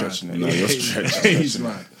it. That's stretching it. No, you're stretching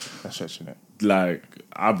it. That's stretching it. Like,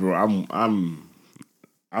 bro, I'm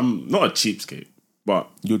not a cheapskate, but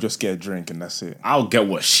you'll just get a drink and that's it. I'll get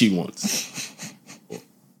what she wants.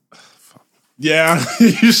 Yeah,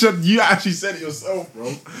 you should. You actually said it yourself,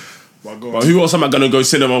 bro. But who else am I gonna go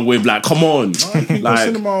cinema with? Like, come on.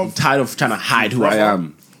 Like, I'm tired of trying to hide who I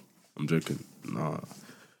am. I'm joking. Nah.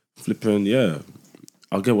 Flipping, yeah.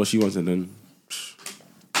 I'll get what she wants and then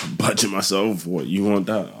budget myself. What, you want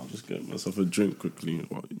that? I'll just get myself a drink quickly.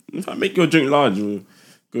 If I make your drink large, we'll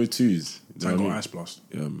go twos. Tango Ice Blast.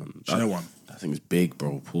 Yeah, man. Share one. That thing is big,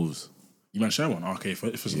 bro. Pause. You might share one? Okay, if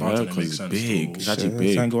it's large, then it makes sense. Big. It's actually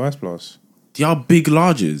big. Tango Ice Blast. They are big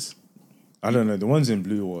larges. I don't know. The ones in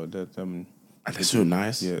blue or they're so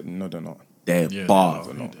nice. Yeah, no, they're not. They're bar.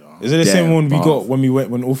 Is it the same one we got when we went?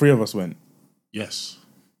 When all three of us went? Yes.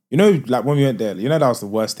 You know, like when we went there, you know that was the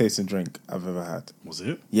worst tasting drink I've ever had. Was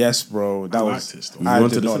it? Yes, bro. That I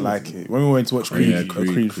did not like it. When we went to watch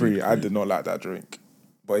Creed 3, I did not like that drink.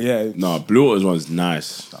 But yeah. No, Blue Waters one's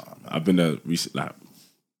nice. I've been there recently, like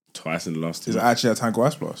twice in the last 2 Is months. it actually a Tango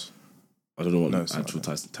Ice Plus? I don't know what actual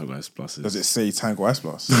Tango Ice Plus is. Does it say Tango Ice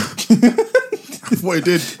Plus? I thought it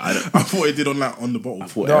did. I thought it did on the bottle. I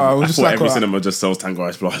thought every cinema just sells Tango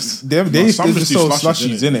Ice Plus. They just sell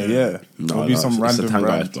slushies in it, yeah. No, be some random Tango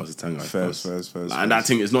brand. Ice Plus. It's Tango Ice Plus. Fairs. And that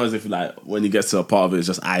thing, it's not as if like when you get to a part of it, it's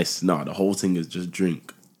just ice. No, the whole thing is just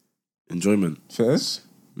drink. Enjoyment. Fairs?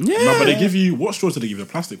 Yeah. No, but they give you, what straws do they give you?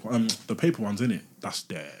 The plastic one, the paper ones in it. That's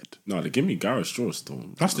dead. No, they give me garage straws still.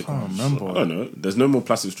 Plastic ones. I remember. I don't know. There's no more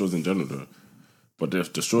plastic straws in general though. But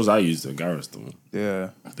the straws I use, the garage still.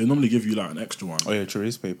 Yeah. They normally give you like an extra one. Oh yeah, true.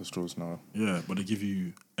 It's paper straws now. Yeah, but they give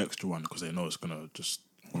you extra one because they know it's gonna just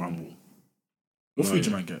crumble. What food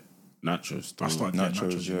do you might get? Nachos. I started getting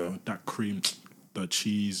nachos, yeah. you know? That cream, the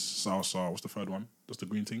cheese, salsa. What's the third one? That's the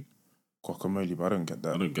green thing. Guacamole, but I don't get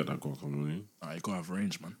that. I don't get that guacamole. You gotta have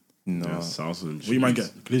range, man. No. Yeah, salsa and cheese. What you might get?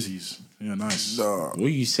 Glizzies. Yeah, nice. No. What are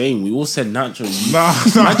you saying? We all said nachos. Nah,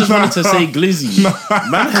 Man just wanted to say glizzy.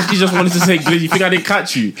 Man actually just wanted to say glizzy. You think I didn't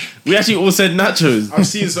catch you? We actually all said nachos. I've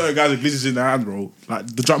seen certain guys with glizzies in their hand, bro. Like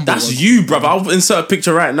the jumbo. That's ones. you, bruv. I'll insert a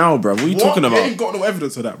picture right now, bruv. What are you talking about? You ain't got no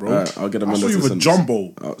evidence of that, bro. I'll get a I saw you with a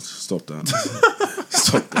jumbo. Oh, stop that.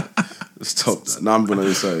 Stop that. Now I'm gonna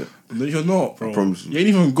insert it. No, you're not, bro. I promise you. You ain't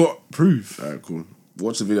even got proof. Alright, cool.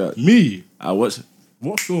 Watch the video. Me? I watch.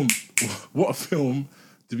 What film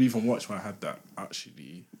did we even watch where I had that,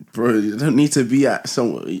 actually? Bro, you don't need to be at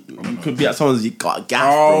someone. You could be at someone's. You got gas,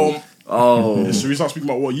 bro. Oh. Should we start speaking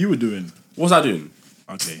about what you were doing? What was I doing?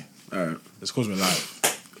 Okay. Alright. It's because we're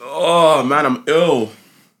live. Oh, man, I'm ill.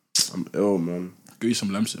 I'm ill, man. Get you some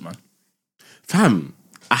Lemsip, man. Fam,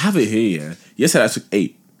 I have it here, yeah. Yesterday I took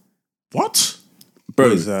 8. What? Bro,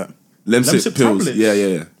 What is that? Lemsip pills. tablets?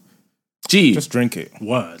 Yeah. G, Just drink it.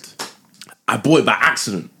 Word. I bought it by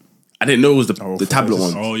accident. I didn't know it was the tablet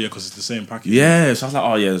one. Oh, yeah, because it's the same package. Yeah, so I was like,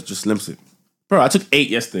 oh yeah, it's just Lemsip. Bro, I took 8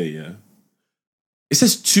 yesterday, yeah. It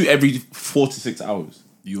says 2 every 4 to 6 hours.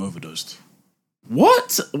 You overdosed.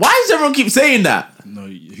 What? Why does everyone keep saying that? No,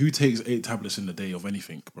 who takes 8 tablets in a day of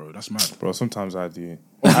anything, bro? That's mad. Bro, sometimes I do.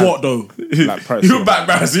 Of what, though? Like, You're back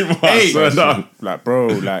paracetamol. 8. No. Like, bro,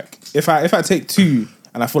 like if I take 2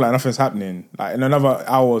 and I feel like nothing's happening, like in another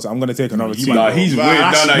hours, I'm gonna take another 2. Nah, he's weird.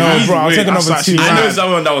 No, No, bro, I'll take another 2. I know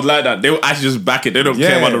someone that was like that. They will actually just back it. They don't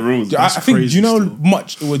care about the rules. I think, do crazy you know still. how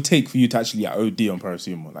much it would take for you to actually get OD on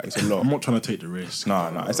paracetamol? Like, it's a lot. I'm not trying to take the risk.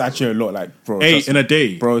 No, it's actually a lot. Like, bro, 8 in a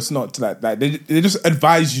day? bro, it's not like they just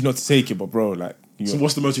advise you not to take it, but bro, like, So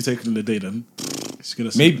what's the most you take in a day then? It's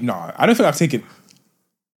gonna maybe I don't think I've taken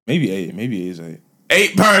maybe 8. Maybe it is 8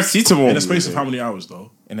 8 paracetamol. in a space of how many hours,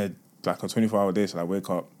 though? in a 24-hour day. So I wake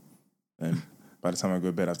up and by the time I go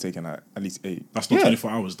to bed, I've taken like at least 8. That's not 24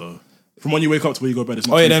 hours, though. From when you wake up to when you go to bed, it's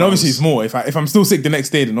not. Oh yeah, then 24 obviously hours. it's more. If I'm still sick the next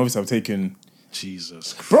day, then obviously I've taken.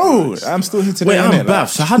 Jesus Christ. Bro, I'm still here today. Wait, I'm innit? baff.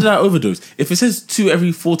 So how did I overdose? If it says 2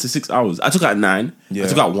 every 4 to 6 hours, I took out 9. Yeah. I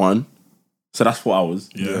took out 1. So that's 4 hours.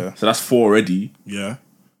 Yeah. So that's 4 already. Yeah.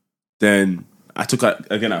 Then I took out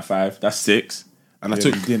again at 5. That's 6. And I Yeah,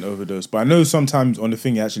 took you didn't overdose, but I know sometimes on the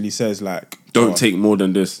thing it actually says like don't take more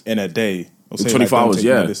than this. in a day. Or In say, 24 like, don't hours, take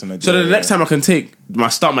more yeah. than this in a So day, then the next time I can take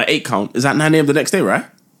start my 8 count is at 9 a.m. the next day, right?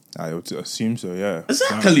 I would assume so. Yeah.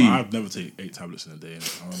 Exactly. I've never taken 8 tablets in a day.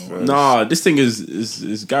 I don't know. Nah, this thing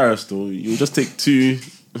is garage though. You'll just take 2,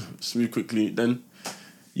 smooth quickly, then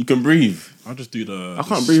you can breathe. I'll just do the I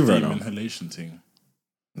can't breathe right steam now. inhalation thing.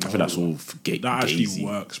 I think that's all gate. That actually gazy.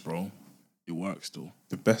 works, bro. It works still.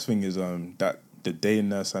 The best thing is that the day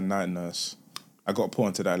nurse and night nurse. I got put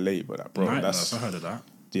onto that late, but that, bro, Night that's nurse, I heard of that.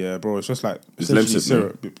 yeah, bro. It's just like It's essentially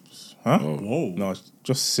Lemsip, syrup. Huh? Whoa. No, it's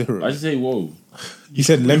just syrup. I just say whoa. You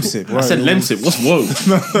said Lemsip, right? I said Lemsip. What's whoa?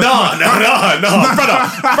 no,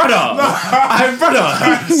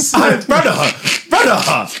 brother.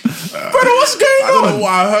 Brother, what's going I don't on? know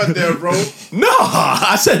what I heard there, bro. No,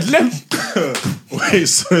 I said Lem. Wait,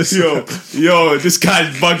 so yo, this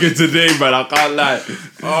guy's bugging today, man. I can't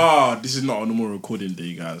lie. This is not a normal recording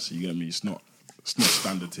day, guys. You get me? It's not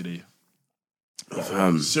standard today.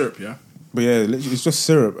 Syrup, yeah. But yeah, it's just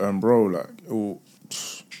syrup, and bro, like,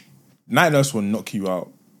 night nurse will knock you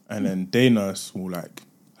out, and then day nurse will like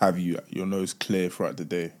have your nose clear throughout the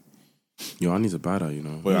day. Yo, I need a bad eye, you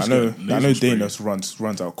know. But I know day nurse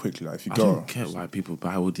runs out quickly. Like if you I don't get why people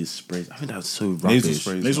buy all these sprays. I think that's so rubbish.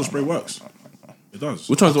 Nasal spray works. It does.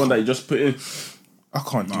 Which one's the one that you just put in? I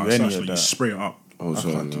can't do any of that. You spray it up. I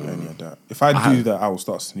can't do any of that. If I do that, I will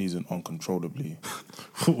start sneezing uncontrollably.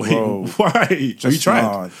 Wait, bro, why? Have you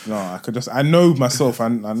tried? No, I could just. I know myself. I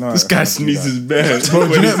know this guy sneezes bad. Bro,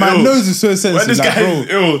 you know, my nose is so sensitive. This like, guy bro, is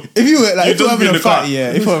ill. If you were like, if You you're just having be in a the fight, car.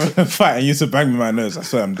 yeah. If you're having a fight and you used to bang me in my nose, I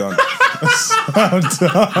swear I'm done. I'm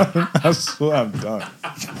done. I swear I'm done.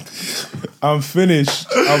 I'm finished.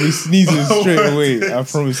 I'll be sneezing straight away. I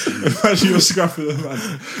promise you. Imagine you're scrapping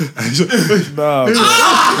the man. Nah,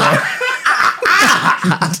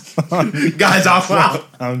 Guys,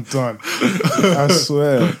 I'm done. I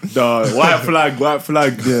swear. No, white flag.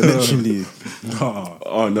 Yeah, literally. No.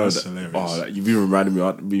 Oh no, That's hilarious. like, you've even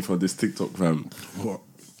reminded me from this TikTok, fam. What?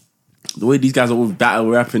 The way these guys are all battle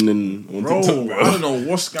rapping and on Bro, TikTok, bro. I don't know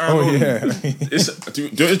what's going on. Oh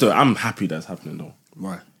yeah. Though, I'm happy that's happening though,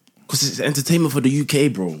 Why? because it's entertainment for the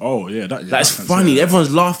UK, bro. Oh yeah, That's funny.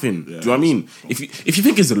 Everyone's laughing. Do you know what I mean? If you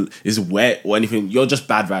think it's wet or anything, you're just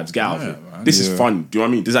bad vibes. Get out of it. Man. This is fun. Do you know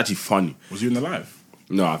what I mean? This is actually funny. Was you in the live?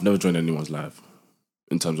 No, I've never joined anyone's live.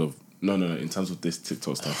 In terms of in terms of this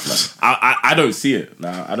TikTok stuff, like I don't see it.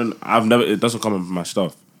 Nah, I don't. I've never. It doesn't come up with my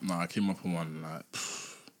stuff. No, I came up on one like.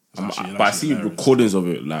 But I see hilarious. recordings of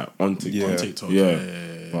it like on TikTok. Yeah. On TikTok.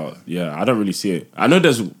 Yeah. But yeah, I don't really see it. I know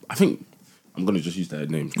there's. I think I'm gonna just use their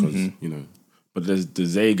names because you know. But there's the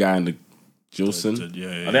Zay guy and the Jilson.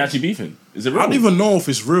 Yeah. Are they actually beefing? Is it real? I don't even know if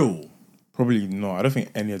it's real. Probably no. I don't think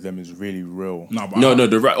any of them is really real. No, but No.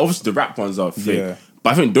 Obviously the rap ones are fake. Yeah.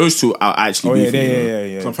 But I think those two are actually beefing.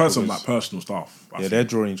 Yeah. So I've heard some like personal stuff. Yeah, they're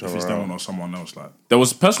drawing each If other it's out. them one or someone else, like There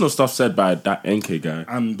was personal stuff said by that NK guy,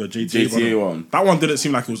 and the GTA, GTA one. That one didn't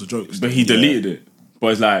seem like it was a joke. but he deleted it. But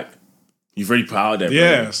it's like you've already put out there. Bro.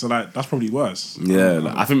 Yeah, so like that's probably worse. Yeah,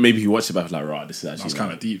 like, I think maybe he watched it back like, right, this is actually That's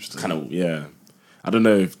kind of deep. Still. kind of yeah. I don't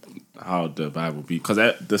know how the vibe will be because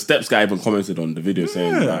the Steps guy even commented on the video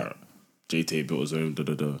saying that JT built his own.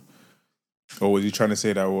 Or was he trying to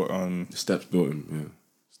say that what The Steps built him.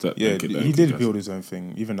 Yeah, he did build his own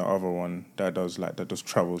thing. Even the other one that does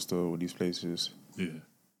travels to all these places. Yeah.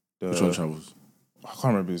 Which one travels? I can't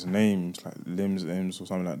remember his name. It's like Limbs or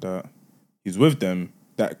something like that. He's with them.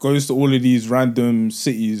 That goes to all of these random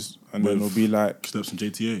cities, and then it'll be like Steps and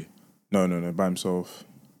JTA. no, by himself.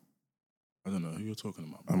 I don't know who you're talking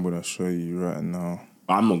about. I'm gonna show you right now.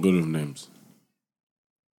 I'm not good with names.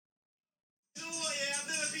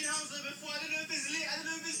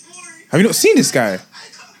 Have you not seen this guy?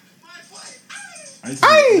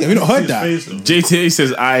 Have you not heard that? JTA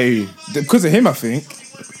says Because of him, I think.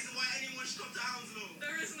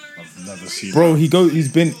 I've never seen. Bro,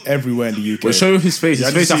 he's been everywhere in the UK. Well, show his face.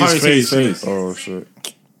 His face. I can't see his face. Oh shit.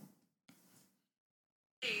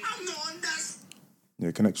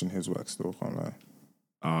 Yeah, connection his work still, can't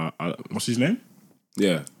lie. What's his name?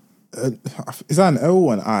 Yeah. Is that an L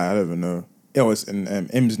or an I? I don't even know. Yeah, it's in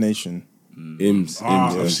Im's Nation. Ims.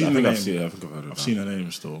 I've seen the name. I think I've heard of I've seen the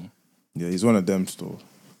name still. Yeah, he's one of them still.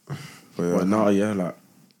 But yeah. But no, yeah, like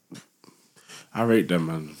I rate them,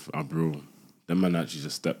 man. Bro, them man actually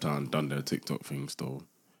just stepped out and done their TikTok thing still.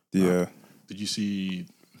 Yeah. Did you see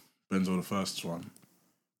Benzo the first one?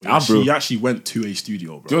 Bro. He actually went to a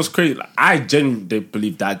studio, bro. It was crazy. Like, I genuinely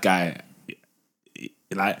believe that guy.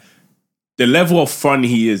 Like the level of fun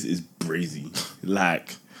he is brazy.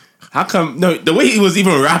 Like, how come? No, the way he was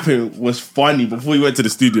even rapping was funny before he went to the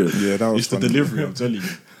studio. Yeah, that was It's the funny. delivery, I'm telling you.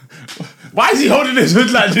 Why is he holding his hood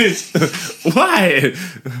like this? Why?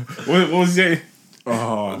 What was he saying?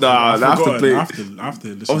 Oh, Nah, I have to play. I have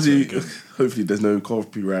to listen Obviously, to it again. hopefully there's no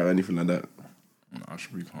copyright or anything like that. No, I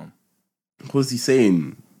should be calm. What was he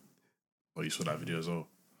saying? Oh, you saw that video as well.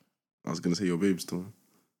 I was gonna say your babe still.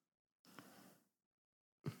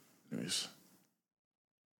 Anyways.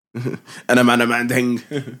 And a man thing.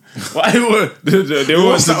 Why were they all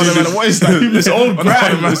What's that? What is that? This old Oh, no,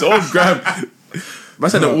 grab, man. this old grab. Man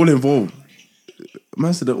said they're all involved.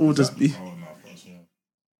 Man said they're all just be. Oh, no, first, yeah.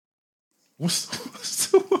 What's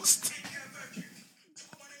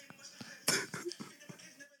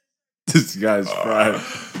this guy's fried.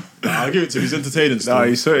 Nah, I'll give it to him. He's entertaining still. Nah,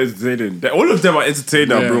 he's so entertaining. All of them are entertaining,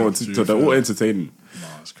 Yeah, bro. On to be TikTok, they're all fair. entertaining. Nah,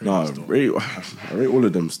 it's crazy Nah, still. I rate all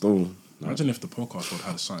of them still. Imagine if the podcast world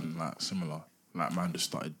had something like similar. Like, man just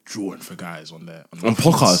started drawing for guys on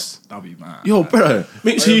podcasts. That'd be mad. Yo, bro,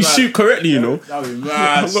 make sure you shoot correctly, you know. That'd be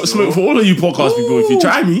mad. I've got smoke for all of you podcast people if you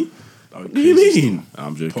try me. What do you mean?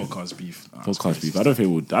 I'm joking. Podcast beef. Podcast beef. I don't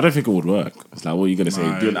think it would work. It's like, what are you gonna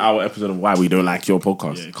say? Do an hour episode of why we don't like your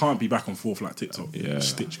podcast. Yeah, it can't be back and forth like TikTok. Yeah.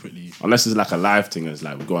 Stitch quickly. Unless it's like a live thing. It's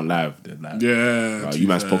like we go on live. Then like, you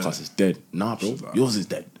man's podcast is dead. Nah, bro. Like, yours is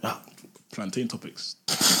dead. Plantain topics.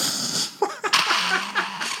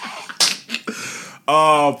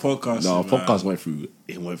 Oh, podcast. No, podcast went through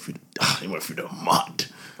the mud.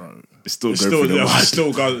 Bro, it's still going through the mud.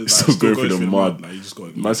 Still going through the mud. Like, you just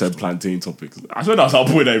got. Man said plantain topics. I swear that's how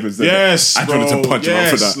point I even said. Yes, I tried to punch him out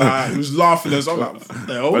for that. Like, he was laughing. I'm like,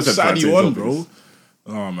 the whole side you on, bro.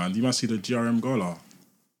 Oh man, do you man see the GRM goal?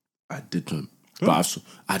 I didn't, but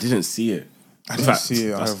I didn't see it. I didn't see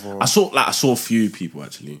it. I saw a few people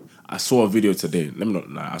actually. I saw a video today. Let me not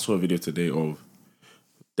lie. I saw a video today of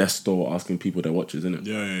Desto asking people their watches, innit?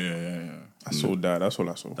 Yeah. I saw that. That's all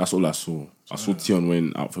I saw. I saw Tion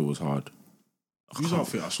Wayne outfit was hard. Whose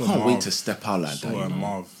outfit? I saw. Can't wait to step out like that.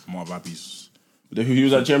 Marv Abbey's. He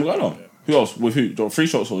was at GM Ghana? Yeah. Who else? With who? 3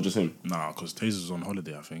 shots or just him? Nah, because Taser's on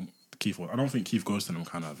holiday, I think. I don't think Keith goes to them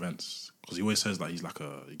kind of events because he always says that he's like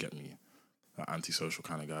you get me, an antisocial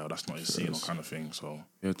kind of guy. Or that's not his scene or kind of thing. So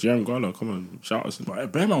yeah, GM Ghana, come on, shout us.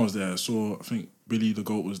 But Bearman was there. So I think Billy the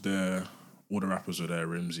Goat was there. All the rappers were there.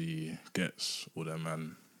 Rimsey, Gets, all them,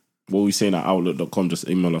 man. What we saying at Outlook.com, just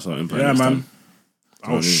email us our info. Yeah, man.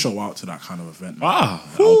 I'll show out to that kind of event. Man. I'll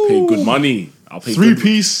pay good money. I'll pay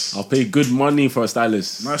 3-piece. I'll pay good money for a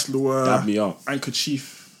stylist. Nice little dab me up. Anchor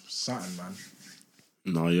Chief satin, man.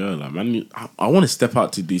 No, yeah, like man, I want to step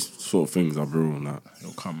out to these sort of things, bro. Like,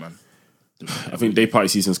 it'll come, man. I think day party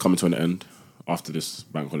season's coming to an end after this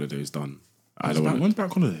bank holiday is done. When's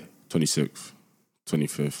bank holiday? 26th,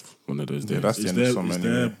 25th, one of those days. Yeah, that's the end of summer. Is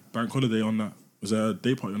there bank holiday on that? Was there a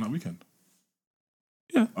day party on that weekend?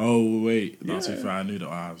 Yeah. Oh wait, that's fair. I knew that.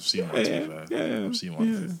 I've seen one. Yeah, I've seen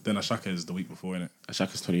one. Yeah. Then Ashaka is the week before, innit?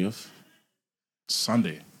 Ashaka's 20th.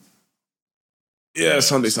 Sunday. Yeah,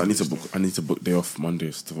 Sunday. So I need to book day off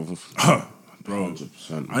Monday. Bro,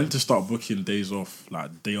 100%. I need to start booking days off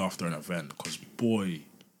like day after an event because boy.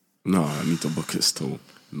 No, I need to book it still.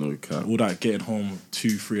 No cap. All that getting home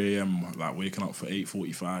 2-3 a.m. like waking up for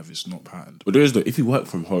 8:45. It's not patterned. But there is though. If you work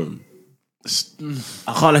from home.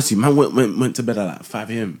 I can't let you. Man went to bed at like 5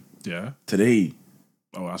 a.m. Yeah. Today.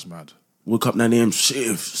 Oh, that's mad. Woke up 9 a.m.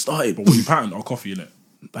 Shift started. But were you patterned or coffee in it?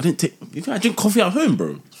 I didn't take. I drink coffee at home,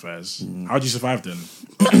 bro. Fairs. How'd you survive then?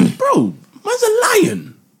 Bro, man's a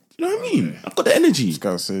lion. You know what I mean? I've got the energy. This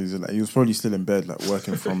guy says like he was probably still in bed, like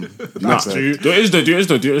working from. Nah, do it is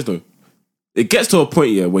though. It gets to a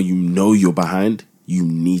point where you know you're behind. You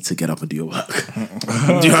need to get up and do your work. Do you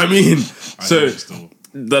know what I mean? So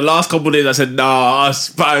the last couple of days, I said, "Nah, I'm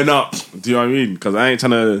spatting up." Do you know what I mean? Because you ain't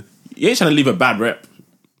trying to leave a bad rep.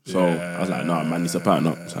 So I was like, "Nah, man, needs to pattern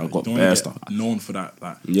up." So I got bare stuff. Known for that,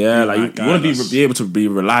 like you want to be able to be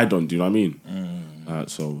relied on. Do you know what I mean?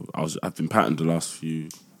 So I've been patterned the last few.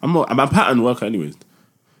 I'm a pattern worker, anyways.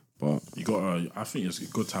 But you got. I think it's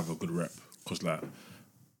good to have a good rep because, like,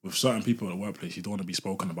 with certain people at the workplace, you don't want to be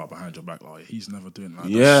spoken about behind your back. Like, he's never doing that.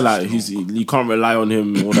 Yeah, like you can't rely on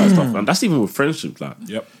him, all that stuff, and that's even with friendships. Like,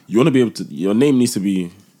 yep, you want to be able to. Your name needs to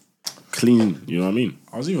be clean. You know what I mean?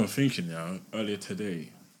 I was even thinking, earlier today,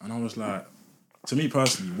 and I was like, to me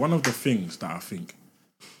personally, one of the things that I think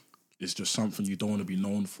is just something you don't want to be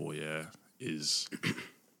known for. Yeah, is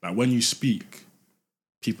like when you speak.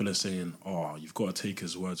 People are saying, "Oh, you've got to take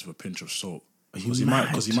his words with a pinch of salt." Because he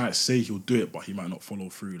might say he'll do it, but he might not follow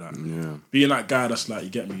through. Like being that guy that's like,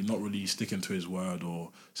 you get me, not really sticking to his word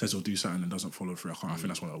or says he'll do something and doesn't follow through. I think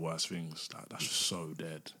that's one of the worst things. Like, that's just so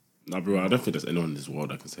dead. Nah, bro, I don't think there's anyone in this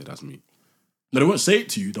world that can say that's me. No, they won't say it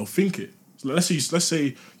to you. They'll think it. So let's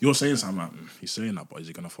say you're saying something like, he's saying that, but is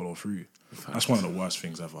he gonna follow through? That's one of the worst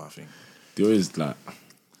things ever. I think there is like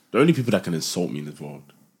the only people that can insult me in this world.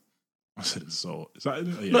 I said insult. Is that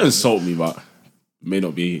not insult me, but I may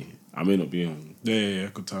not be on. Yeah.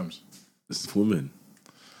 Good times. It's women.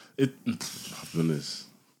 I'll be honest,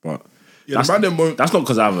 but yeah, that's not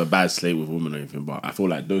because I have a bad slate with women or anything. But I feel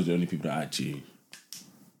like those are the only people that actually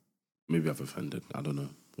maybe I've offended. I don't know.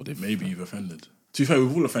 Maybe you've offended. To be fair,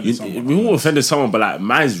 we've all offended someone. We've all offended someone, but like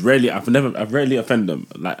mine's rarely. I've rarely offended them.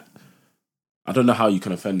 Like I don't know how you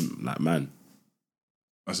can offend like man.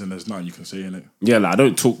 As in, there's nothing you can say in it. Yeah, like I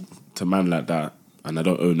don't talk to man like that, and I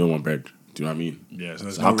don't owe no one bread. Do you know what I mean? Yeah.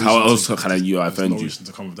 So how else can I offend you?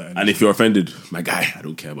 To come with that and if you're offended, my guy, I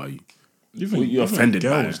don't care about you. Even you're offended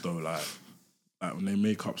girls though, like when they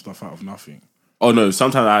make up stuff out of nothing. Oh no,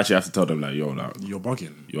 sometimes I actually have to tell them like, yo, like You're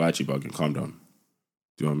bugging. You're actually bugging. Calm down.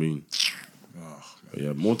 Do you know what I mean? But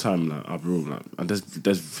yeah, more time like I've real like, and there's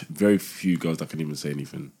very few girls that can even say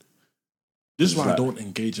anything. This is why I don't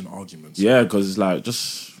engage in arguments. Yeah, because it's like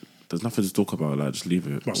just there's nothing to talk about. Like just leave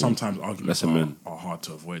it. But sometimes arguments are hard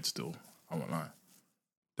to avoid. Still, I won't lie.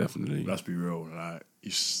 Definitely. Let's be real. Like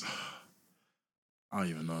I don't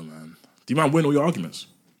even know, man. Do you mind win all your arguments?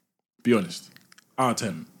 Be honest. Out of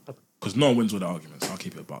 10. Because no one wins with the arguments. I'll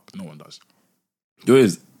keep it a buck. No one does. There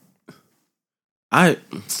is. There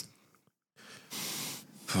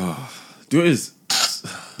is.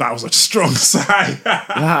 That was a strong sign.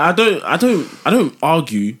 I don't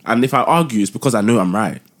argue, and if I argue, it's because I know I'm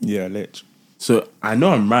right. Yeah, lich. So I know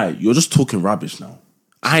I'm right. You're just talking rubbish now.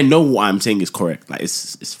 I know what I'm saying is correct. Like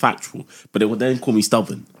it's factual, but they would then call me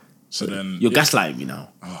stubborn. So then you're gaslighting me now.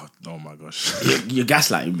 Oh my gosh. You're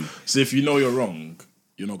gaslighting me. So if you know you're wrong,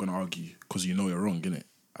 you're not gonna argue because you know you're wrong, innit?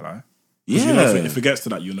 Hello? Yeah. You know, if it gets to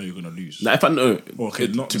that, you know you're gonna lose. Like if I know, okay,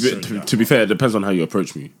 not to be fair, it depends on how you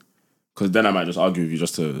approach me. Because then I might just argue with you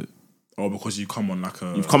just to. Oh, because you come on like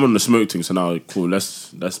a. You've come on the smoke thing, so now cool.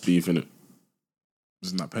 Let's beef in it.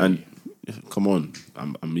 Isn't that petty? And come on,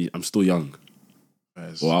 I'm still young.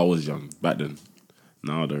 Yes. Well, I was young back then.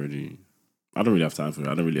 Now I don't really have time for it.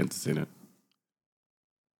 I don't really entertain it.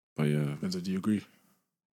 But yeah. Benzo, do you agree?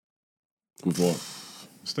 With what?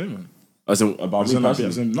 Statement. As in about me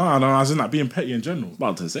personally? No, as in like being petty in general.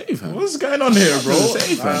 About to say, fam. What's going on here, bro?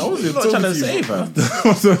 What was you not trying to say, fam?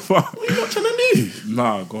 What the fuck? What are you not trying to do?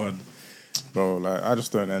 Nah, go on. Bro, like, I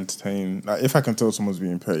just don't entertain. Like, if I can tell someone's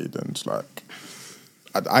being paid, then it's like,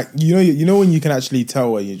 you know when you can actually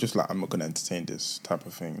tell where you're just like, I'm not gonna entertain this type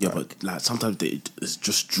of thing. Yeah, like, but like sometimes it's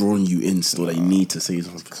just drawing you in, still that you need to say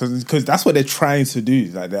something. Because that's what they're trying to do.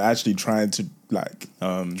 Like, they're actually trying to like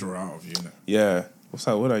draw out of you. Innit? Yeah. What's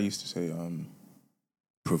that? What I used to say?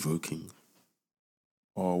 Provoking.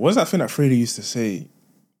 Or what's that thing that Freddie used to say?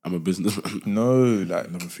 I'm a businessman. No, like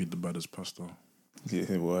never feed the baddest pasta.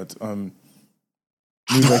 Yeah, what?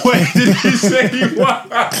 Wait, did he say what?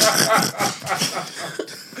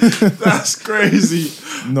 That's crazy.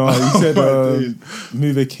 No, he said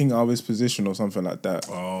move a king out of his position or something like that.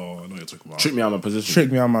 Oh, I know what you're talking about. Trick me out of my position. Trick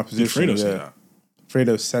me out of my position. Did Fredo say that?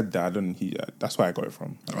 Fredo said that. That's where I got it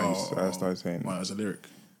from. I started saying that. As a lyric.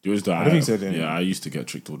 I don't think so. Yeah, I used to get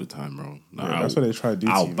tricked all the time, bro. Like, yeah, that's what they try to do.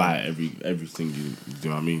 I'll buy everything you do.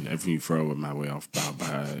 What I mean, everything you throw my way, I'll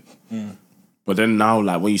buy it. But then now,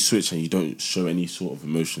 like when you switch and you don't show any sort of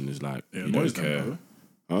emotion, it's like you don't care. Them,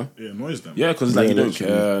 huh? It annoys them. Yeah, because it's like you don't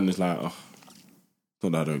care, and it's like, oh,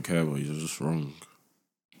 not that I don't care, but you're just wrong.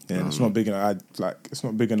 Yeah, it's not big enough. It's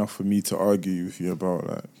not big enough for me to argue with you about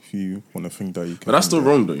like if you want to think that you can. But that's still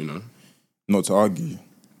wrong, though. You know, not to argue.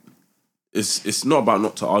 It's not about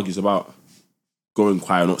not to argue. It's about going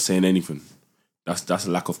quiet, not saying anything. That's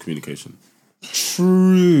a lack of communication.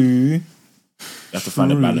 True. You have to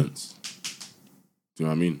find a balance. Do you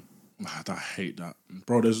know what I mean? I hate that,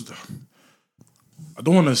 bro. I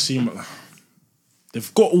don't want to seem.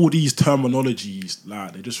 They've got all these terminologies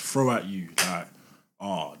like they just throw at you like,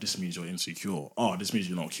 oh, this means you're insecure. Oh, this means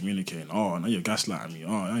you're not communicating. Oh, now you're gaslighting me.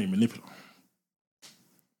 Oh, now you're manipulating.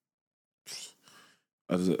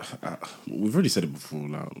 We've already said it before.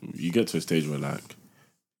 Like, you get to a stage where like,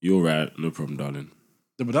 you're right, no problem, darling.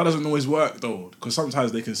 Yeah, but that doesn't always work though, because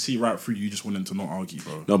sometimes they can see right through you just wanting to not argue,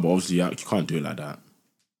 bro. No, but obviously you can't do it like that.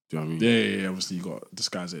 Do you know what I mean? Yeah. Obviously, you got to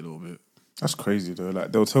disguise it a little bit. That's crazy though.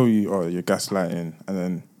 Like they'll tell you, oh, you're gaslighting, and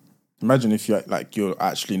then imagine if you're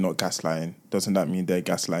actually not gaslighting. Doesn't that mean they're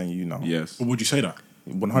gaslighting you now? Yes. But would you say that?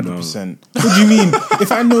 100%. What do you mean?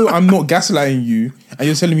 If I know I'm not gaslighting you and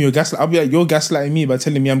you're telling me you're gaslighting, I'll be like, you're gaslighting me by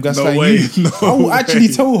telling me I'm gaslighting you. I will actually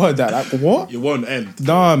tell her that. Like, what? It won't end.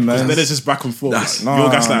 Nah, man. Then it's just back and forth. You're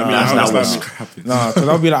gaslighting me. That's what's scrapping. Nah, because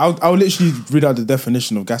I'll be like, I'll literally read out the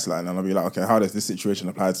definition of gaslighting and I'll be like, okay, how does this situation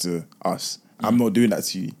apply to us? I'm not doing that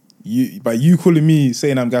to you. By you calling me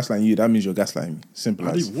saying I'm gaslighting you, that means you're gaslighting me. Simple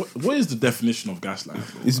as. What is the definition of gaslighting?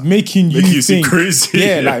 It's making you think crazy.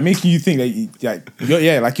 Yeah, like making you think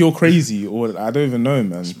that you're crazy, or I don't even know,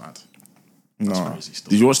 man. That's mad. That's crazy stuff.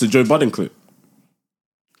 Did you watch the Joe Budden clip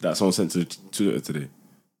that someone sent to Twitter today?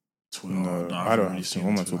 No, I don't really see what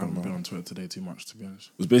am I talking about. I haven't been on Twitter today too much, to be honest.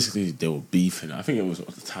 It was basically they were beefing. I think it was a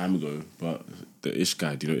time ago, but the Ish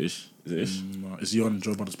guy, do you know Ish? Is it Ish? Is he on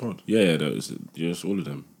Joe Budden's pod? Yeah, just all of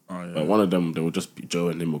them. Oh, yeah. But one of them, they were just Joe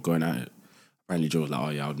and him were going at it. Apparently, Joe was like, "Oh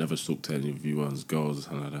yeah, I would never talk to any of you ones, girls, or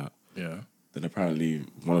something like that." Yeah. Then apparently,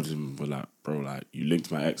 one of them was like, "Bro, like you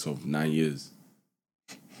linked my ex of 9 years.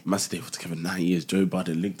 Must they were together 9 years. Joe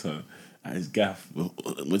Budden linked her at his gaff.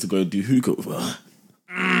 Went to go and do hookah with her."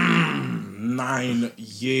 9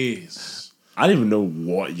 years. I don't even know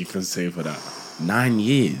what you can say for that. 9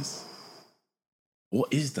 years.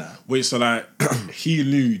 What is that? Wait, so like he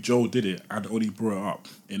knew Joe did it and only brought it up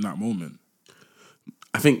in that moment.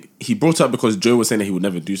 I think he brought it up because Joe was saying that he would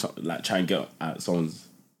never do something like try and get at someone's.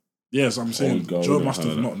 Yes, I'm saying girl, Joe must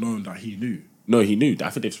have not known that he knew. No, he knew. I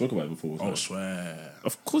think they've spoken about it before. Oh, swear.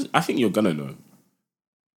 Of course, I think you're gonna know.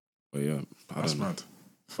 But yeah, That's mad.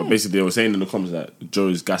 But basically, they were saying in the comments that Joe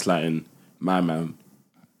is gaslighting my man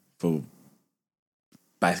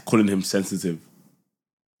by calling him sensitive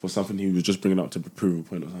for something he was just bringing up to prove a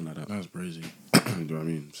point or something like that. That's crazy. You know what I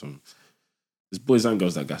mean? So, there's boys and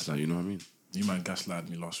girls that gaslight, you know what I mean? You man gaslighted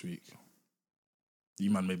me last week. You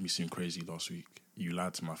man made me seem crazy last week. You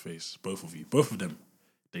lied to my face. Both of you. Both of them.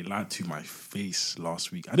 They lied to my face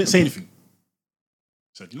last week. I didn't say anything.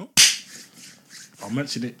 I said, I'll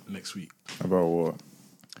mention it next week. About what?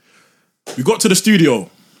 We got to the studio.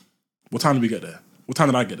 What time did we get there? What time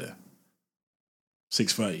did I get there?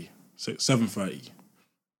 6:30. 7:30.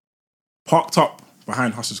 Parked up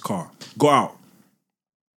behind Huss's car. Got out.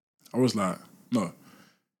 I was like, no.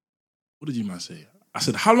 What did you man say? I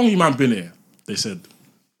said, how long you man been here? They said,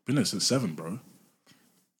 been here since 7, bro.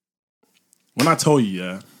 When I tell you,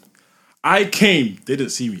 yeah, I came, they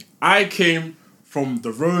didn't see me. I came from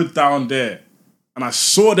the road down there and I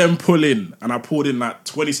saw them pull in and I pulled in like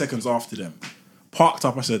 20 seconds after them. Parked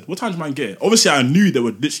up, I said, what time did man get here? Obviously, I knew they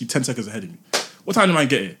were literally 10 seconds ahead of me. What time did man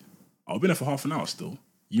get here? I've been there for half an hour still.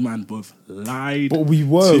 You man both lied. But we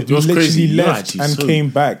were. We literally crazy. left and came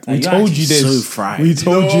back. We You're told you this. so fried. We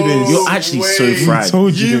told you this. You're actually so fried. We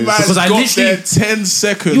told you this. Man Because I got literally there 10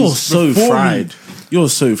 seconds. You're so before fried. me. You're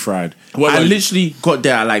so fried. I literally got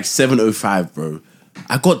there at like 7:05, bro.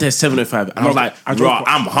 I got there 7:05 and I was like,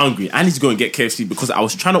 I'm hungry. I need to go and get KFC because I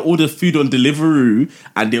was trying to order food on Deliveroo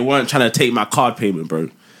and they weren't trying to take my card payment, bro.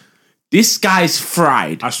 This guy's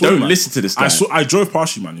fried. Don't listen to this guy. I drove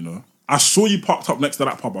past you, man, I saw you parked up next to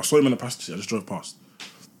that pub. I saw him in the passenger seat. I just drove past.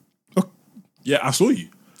 Yeah, I saw you.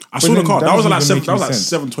 I saw the car. That was like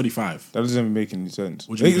 7:25. That doesn't even make any sense.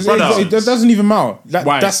 What do you mean? It doesn't even matter.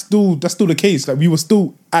 Why? That's still the case. Like we were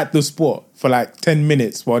still at the spot for like 10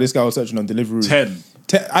 minutes while this guy was searching on Deliveroo. 10.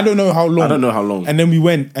 I don't know how long. And then we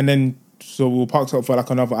went, and then so we were parked up for like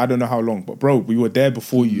another, I don't know how long. But bro, we were there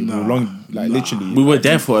before you. We were long, literally. We were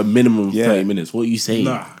there for a minimum of 30 minutes. What are you saying?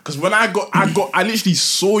 Nah, because when I literally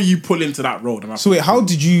saw you pull into that road. And so wait, how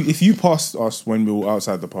did you? If you passed us when we were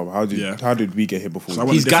outside the pub, how did we get here before? So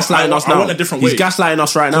he's gaslighting us now. I went a different way. He's gaslighting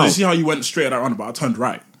us right now. You see how you went straight at that roundabout? I turned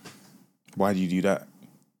right. Why do you do that?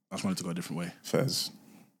 I just wanted to go a different way. Fez.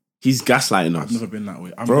 He's gaslighting us. I've never been that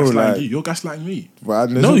way. I'm gaslighting you. You're gaslighting me.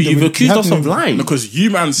 No, you've accused us of lying. Because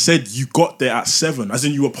you, man, said you got there at 7. As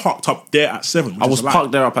in you were parked up there at 7. I was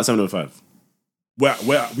parked there up at 7:05.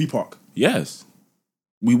 Where we park? Yes.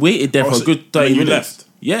 We waited there for a good 30 minutes. Left?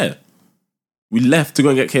 Yeah. We left to go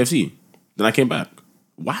and get KFC. Then I came back.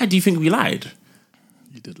 Why do you think we lied?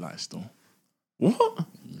 You did lie still. What?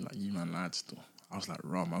 You man lied still. I was like,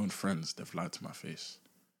 my own friends, they've lied to my face.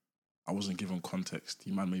 I wasn't given context.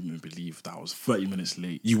 You man made me believe that I was 30 minutes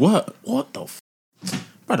late. You were? What the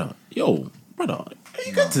Brother, are you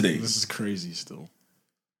good today? This is crazy still.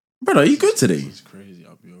 Brother, are you good today? This is crazy,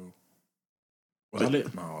 I'll be real. Was I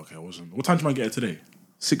late? No, okay, I wasn't. What time did I get here today?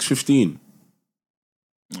 6:15.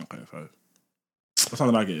 Okay, 5. What time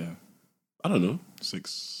did I get here? I don't know.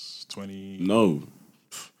 6:20. No.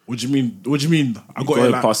 What do you mean? I got here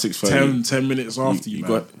like past 6:30. 10 minutes after you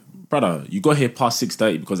man. Brother, you got here past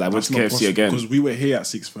 6:30 because I went to KFC again. Because we were here at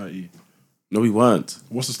 6:30. No, we weren't.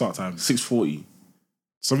 What's the start time? 6:40.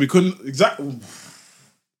 So we couldn't exactly.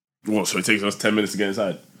 What? So it takes us 10 minutes to get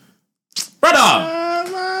inside, brother.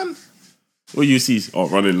 Man. What you see? Oh,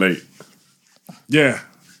 running late. Yeah,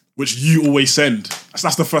 which you always send.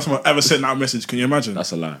 That's the first time I've ever sent that message. Can you imagine?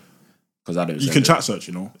 That's a lie. Because I don't. You can chat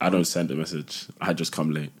search, I don't send a message. I just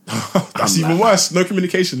come late. That's even worse. No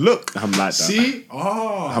communication. Look, I'm like that. See?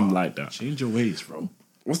 Oh, I'm like that. Change your ways, bro.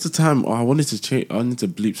 What's the time? Oh, I wanted to change. I need to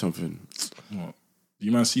bleep something. What? Do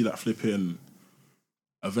you man see that flipping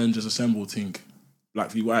Avengers Assemble thing?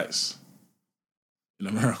 Black v Whites in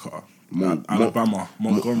America, Alabama,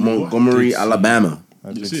 Montgomery, Alabama.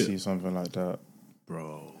 I did see something like that,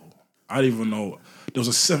 bro. I didn't even know there was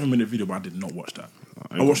a 7-minute video, but I did not watch that.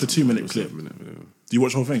 I watched a 2-minute clip. Do you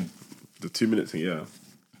watch the whole thing? The 2-minute thing, yeah.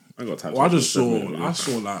 I got time. Well, I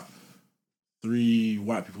saw like 3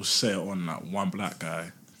 white people say it on that one black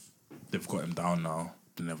guy. They've got him down now.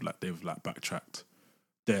 Then they've backtracked.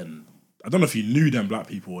 Then I don't know if you knew them black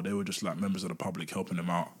people or they were just like members of the public helping them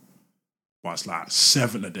out. But it's like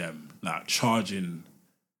 7 of them like charging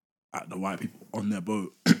at the white people on their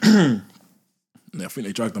boat. I think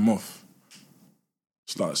they dragged them off.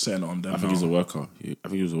 Start setting it on them. I think he's a worker. I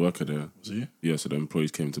think he was a worker there. Was he? Yeah, so the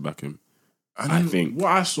employees came to back him. And I think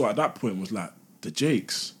what I saw at that point was like the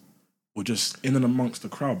Jakes were just in and amongst the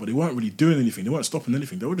crowd, but they weren't really doing anything. They weren't stopping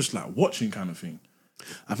anything. They were just like watching kind of thing.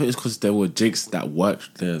 I think it's because there were Jakes that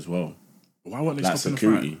worked there as well. Why weren't they like stopping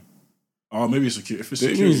security? the fight? Oh, maybe it's security. If it's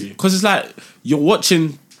security, because it's like you're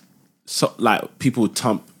watching, like people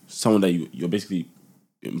thump someone that you're basically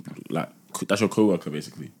like that's your coworker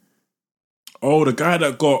basically. Oh, the guy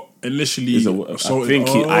that got initially assaulted.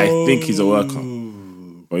 I think he's a worker.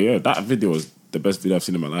 But yeah, that video was the best video I've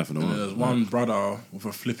seen in my life. There's one brother with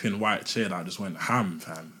a flipping white chair that just went ham,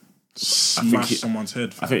 fam. Smashed someone's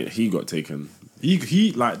head. Fam. I think he got taken.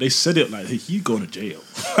 He like they said it like he going to jail.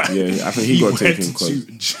 Yeah, I think he got taken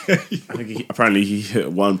because I think apparently he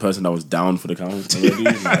hit one person that was down for the count already.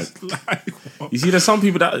 You see, there's some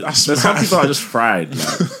people that are just fried.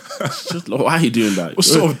 Like, why are you doing that? What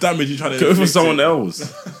sort of damage you trying to do for someone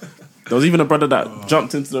else? There was even a brother that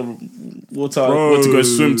jumped into the water to go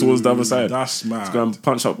swim towards the other side. That's mad. To go and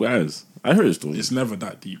punch up guys. I heard it story. It's never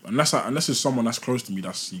that deep unless it's someone that's close to me.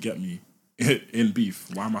 You get me. In beef,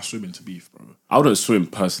 why am I swimming to beef, bro? I wouldn't swim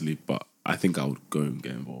personally, but I think I would go and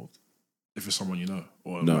get involved. If it's someone you know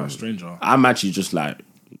or no. a stranger. I'm actually just like,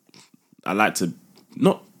 I like to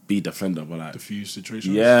not be defender, but like diffuse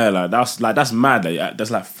situations. Yeah, that's mad. Like, there's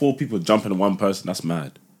like 4 people jumping on one person. That's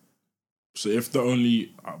mad. So if the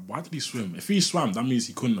only why did he swim? If he swam, that means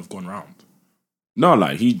he couldn't have gone round. No,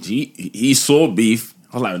 like he saw beef.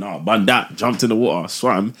 I was like, no, but that jumped in the water,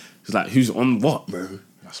 swam. He's like, who's on what, bro?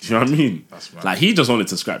 Do you know what I mean? Like, he just wanted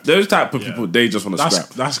to scrap. Those type of people, they just want to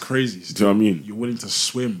scrap. That's crazy. Do you know what I mean? You're willing to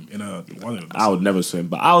swim in a... I would never swim,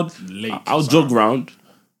 but I'll jog around,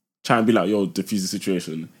 try and be like, yo, defuse the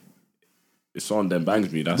situation. If someone then bangs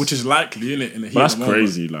me, that's... Which is likely, innit? In the heat but that's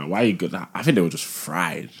crazy. Like, why you good? I think they were just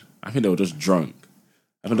fried. I think they were just drunk.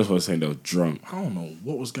 I think that's what I was saying. They were drunk. I don't know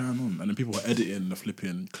what was going on. And then people were editing the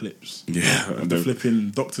flipping clips. Yeah. And the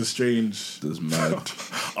flipping Doctor Strange. That's mad.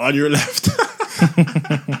 On your left.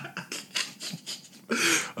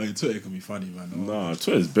 Twitter can be funny, man. Nah,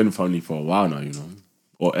 Twitter's been funny for a while now, you know.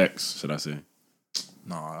 Or X, should I say.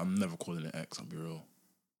 Nah, I'm never calling it X, I'll be real.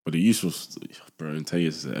 But the use was, bro, in 10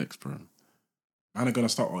 years it's X, bro. Man are gonna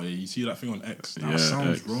start, you see that thing on X? That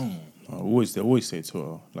sounds X. wrong. They always say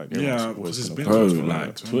Twitter. Like, because it's been bro,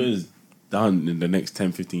 like, Twitter's done in the next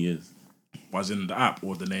 10, 15 years. Was in the app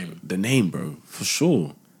or the name? The name, bro, for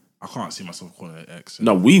sure. I can't see myself calling it X.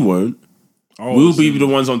 No, we won't. We'll be the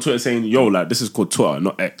ones on Twitter saying, yo, like, this is called Twitter,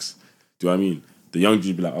 not X. Do you know what I mean? The young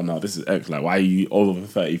G be like, oh no, this is X. Like, why are you over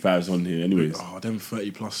 35s on here anyways? Oh, them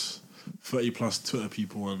 30 plus Twitter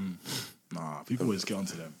people and people always get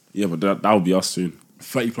onto them. Yeah, but that will be us soon.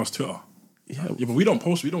 30 plus Twitter. Yeah, but we don't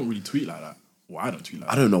really tweet like that. Well, I don't tweet like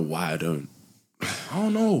that. I don't know why I don't. I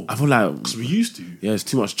don't know. I feel like because we used to. Yeah, it's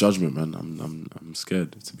too much judgment, man. I'm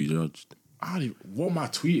scared to be judged. What am I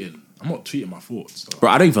tweeting? I'm not tweeting my thoughts, though. Bro,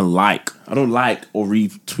 I don't even like. I don't like or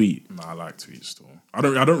retweet. Nah, I like tweets still. I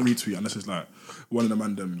don't retweet unless it's like one of the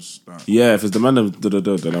mandems. Like, yeah, if it's the mandem,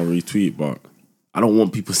 then I'll retweet. But I don't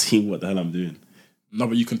want people seeing what the hell I'm doing. No,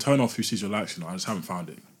 but you can turn off who sees your likes. I just haven't found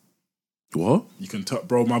it. What? You can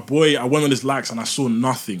bro, my boy, I went on his likes and I saw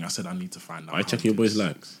nothing. I said, I need to find out. I check your boy's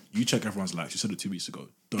likes. You check everyone's likes. You said it 2 weeks ago.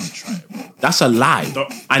 Don't try it, bro. That's a lie.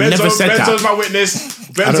 I never said that. Benzo's my witness.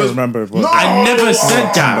 I don't remember. No, I never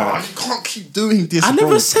said that. You can't keep doing this, I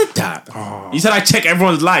never said that. You said I check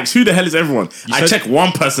everyone's likes. Who the hell is everyone? I check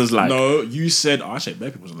one person's like. No, you said, I check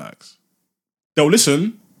bare people's likes. They'll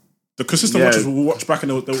listen. The consistent watchers will watch back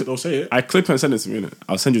and they'll say it. I clip and send it to me, innit?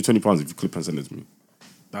 I'll send you £20 if you clip and send it to me.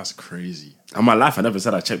 That's crazy. In my life, I never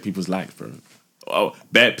said I check people's likes, bro. Oh,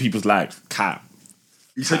 bet people's likes. Cap.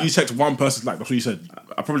 You said you checked one person's like. That's what you said.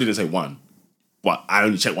 I probably didn't say one, but I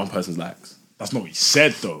only checked one person's likes. That's not what you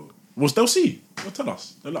said, though. They'll see. They'll tell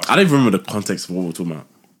us. I don't even remember the context of what we're talking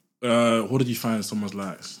about. What did you find in someone's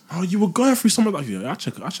likes? Oh, you were going through someone's likes. Yeah, I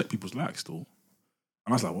check people's likes, though. And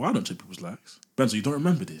I was like, well, I don't check people's likes. Benzo, you don't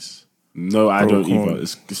remember this? No, I don't either.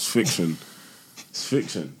 It's fiction. It's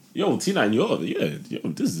fiction. Yo, T9, yo,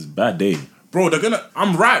 this is a bad day. Bro,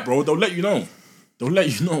 I'm right, bro. They'll let you know.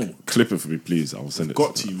 Clip it for me, please. I'll send it.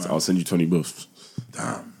 Got to you, man. I'll send you 20 bills.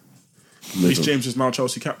 Damn. Reece James is now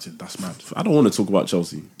Chelsea captain. That's mad. I don't want to talk about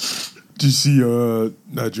Chelsea. Did you see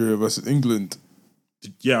Nigeria versus England?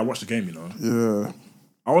 Yeah, I watched the game, you know. Yeah.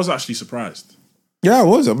 I was actually surprised. Yeah, I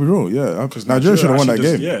was. I'll be real. Yeah. Because Nigeria should have won that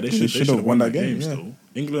game. Yeah, they should have won that game still.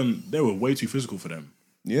 England, they were way too physical for them.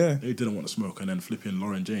 Yeah. They didn't want to smoke. And then flipping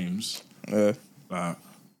Lauren James.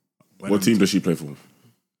 What team does she play for?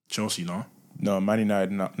 Chelsea, no? No, Man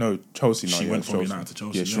United. No, Chelsea. She went from Chelsea. United to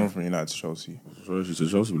Chelsea. Yeah, she went from United to Chelsea. So she's a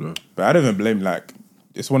Chelsea blow. But I don't even blame. Like,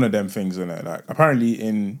 it's one of them things, isn't it? Like, apparently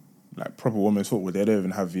in like proper women's football, they don't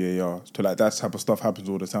even have VAR. So like that type of stuff happens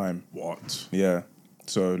all the time. What? Yeah.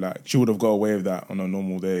 So like she would have got away with that on a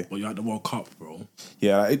normal day. Well, you had the World Cup, bro.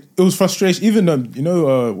 Yeah, like, it was frustration. Even what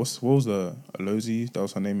was the Alozi? That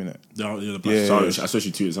was her name in it. I saw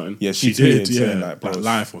she tweeted something. Yeah, she did. saying Yeah, like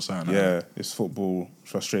life or something. Yeah, it's football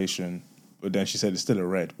frustration. But then she said it's still a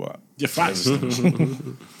red. But yeah, facts.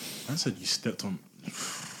 I said you stepped on.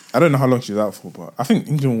 I don't know how long she's out for, but I think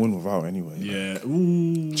England will win without anyway. Yeah,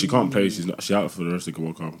 ooh. She can't play. She's out for the rest of the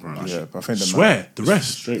World Cup. Apparently. Yeah, but I think the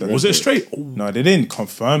rest straight. Was it straight? Ooh. No, they didn't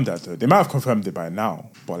confirm that though. They might have confirmed it by now,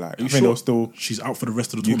 but like I think they'll still. She's out for the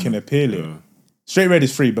rest of the You tournament. can appeal it. Straight red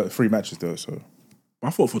is free, but 3 matches though. So I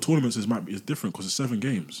thought for tournaments it's different because it's 7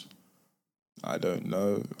 games. I don't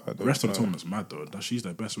know. The rest of the tournament's mad though. She's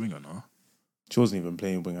their best winger now. She wasn't even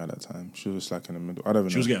playing wing at that time. She was like in the middle. I don't know.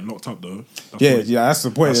 She was getting locked up though. That's the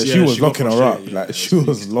point. She was locking her up. Like she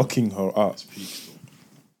was locking her up.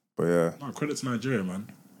 But yeah. No, credit to Nigeria, man.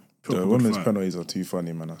 The women's penalties are too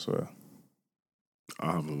funny, man. I swear.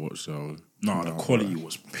 I haven't watched that one. No, the quality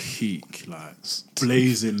was peak, like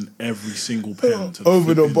blazing every single pen to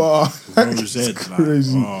over the bar. Rose Ed, like,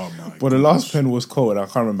 crazy. Oh my! But the last pen was cold. I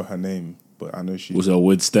can't remember her name, but I know she was a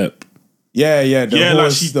weird step. Yeah.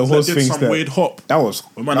 The horse did thing some weird hop. That was.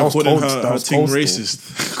 Man, I called her thing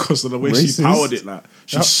racist because of the way she powered it. Like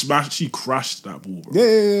she crashed that ball, bro.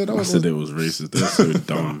 Yeah. I said it was racist. That's so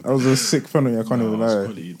dumb. That was a sick penalty. I can't even lie.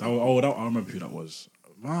 I remember who that was.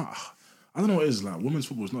 I don't know what it is. Like women's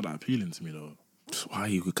football is not that appealing to me though. Why are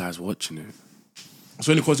you guys watching it? It's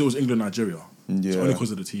only because it was England Nigeria. Yeah. It's only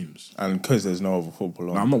because of the teams. And because there's no other football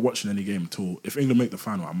on. Like, I'm not watching any game at all. If England make the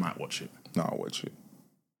final, I might watch it. No, I'll watch it.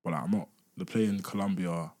 But like, I'm not. They're playing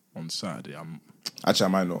Colombia on Saturday. Actually, I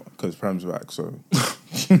might not because Prem's back. So,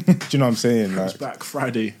 do you know what I'm saying? Prem's back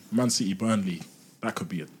Friday. Man City Burnley. That could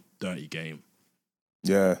be a dirty game.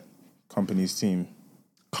 Yeah, Company's team.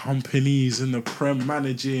 Company's in the Prem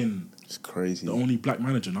managing. It's crazy. The only black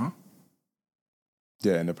manager now.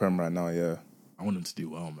 Yeah, in the Prem right now. Yeah, I want him to do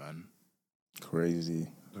well, man. Crazy.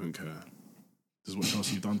 I don't care. This is what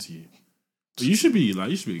Chelsea have done to you. But you should be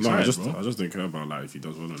excited. No, bro. I just don't care about like if he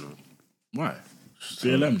does well or not. Why?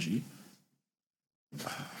 BLMG.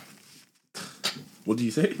 What do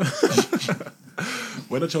you say?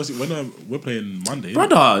 When we're playing Monday,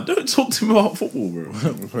 brother, don't talk to me about football, bro.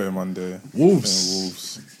 We're playing Monday.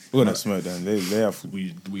 Wolves. We're gonna smoke them. They have.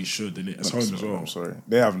 We should. It's home as well. I'm sorry.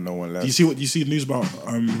 They have no one left. Do you see the news about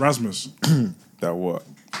Rasmus? That what?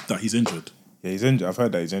 That he's injured. Yeah, he's injured. I've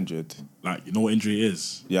heard that he's injured. Like, you know what injury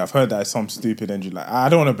is? Yeah, I've heard that it's some stupid injury. Like, I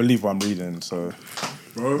don't want to believe what I'm reading. So,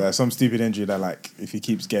 bro, there's some stupid injury that, like, if he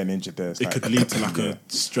keeps getting injured, there, it could lead to like a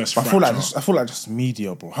stress fracture. I feel like just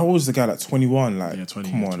media, bro. How old is the guy? Like 21. Like,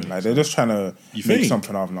 20, come on, 20, like they're just trying to make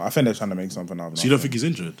something out of him. I think they're trying to make something out of him. So you don't think he's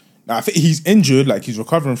injured? Now, I think he's injured. Like he's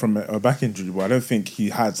recovering from a back injury, but I don't think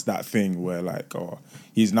he has that thing where like,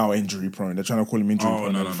 he's now injury prone. They're trying to call him injury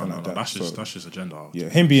prone. No. Like that. That's just agenda. Yeah,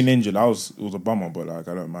 him being injured, it was a bummer, but like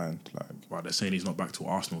I don't mind. Like, wow, they're saying he's not back to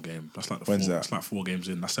Arsenal game. That's like when's that? That's like 4 games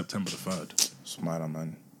in. That's September the 3rd. Smile,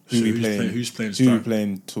 man. Who's playing?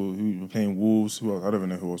 Who we playing Wolves? Who else? I don't even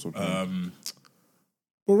know who else we're playing.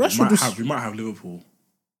 Well, Rashford we might have Liverpool.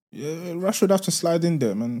 Yeah, Rashford have to slide in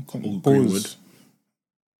there, man. Greenwood.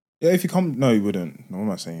 Yeah, if he come, no, he wouldn't. No, what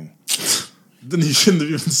am I saying? Then he shouldn't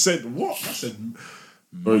have even said what I said.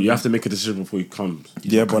 Bro, you have to make a decision before he comes.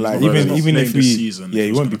 Yeah, but like even if we, season,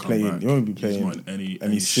 he won't be playing. He won't be He's not playing in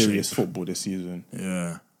any serious football this season.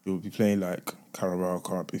 Yeah, he'll be playing like Carabao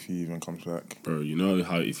Cup if he even comes back. Bro, you know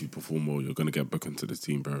how if you perform well, you're gonna get booked into this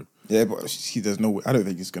team, bro. Yeah, but there's no way. I don't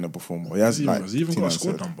think he's gonna perform well. Has he even got a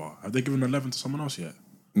squad number? Have they given 11 to someone else yet?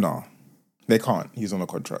 No, they can't. He's on a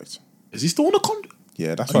contract. Is he still on a contract?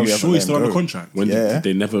 Yeah, that's why we have to let him go. He's still on a contract? Did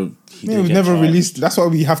they never? He was never released. That's why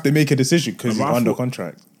we have to make a decision because he's under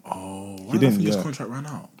contract. Oh, why didn't his contract ran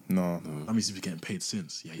out? No. That means he's been getting paid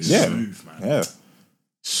since. Yeah, he's smooth, man. Yeah,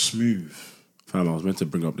 smooth. Fam, I was meant to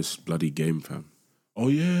bring up this bloody game, fam. Oh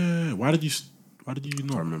yeah, why did you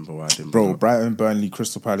not? I remember why I didn't. Bro, Brighton, Burnley,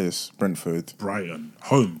 Crystal Palace, Brentford. Brighton,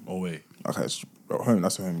 home or away? Okay, it's home.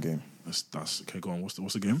 That's a home game. That's okay. Go on. What's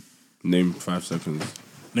the game? Name 5 seconds.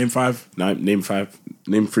 Name 5. Name 5.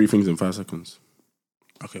 Name 3 things in 5 seconds.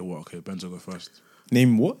 Okay, Okay, Benzo go first.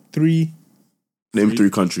 Name what? 3. Name 3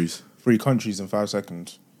 countries. 3 countries in 5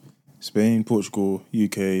 seconds. Spain, Portugal,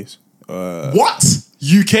 UK. What?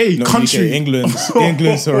 UK country? UK, England.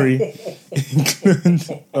 England. Sorry,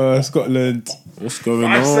 England. Scotland. What's going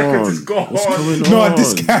 5 on? seconds is gone. What's going No, on?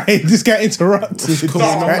 this guy interrupted.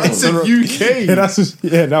 It's in UK.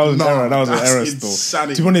 Yeah, that was an error. That was an error still.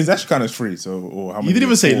 Insanity. To be honest, that's kind of free. So, or how many? You didn't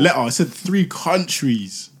even say 4? letter. I said 3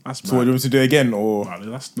 countries. That's So, what do you want to do again? Or Nah,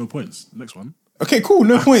 that's no points. Next one. okay, cool.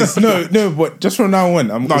 No points. No, but just from now on,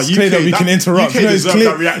 it's clear that we can interrupt. UK It's deserved clear.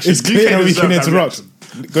 that reaction. It's clear UK that we can deserved that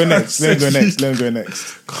interrupt. Go next. Let him go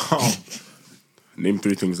next. Calm. Name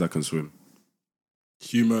 3 things that can swim.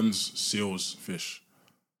 Humans, seals, fish.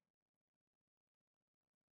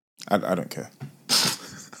 I don't care.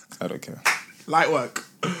 I don't care. Light work.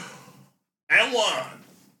 And 1.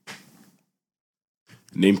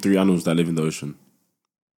 Name 3 animals that live in the ocean.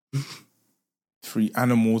 3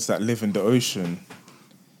 animals that live in the ocean: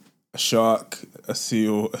 a shark, a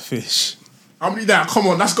seal, a fish. How many that? Come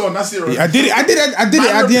on, that's gone. That's 0. I did it at the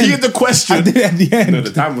end. Repeat the question. I did it at the end. No,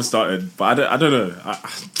 the time was started, but I don't know.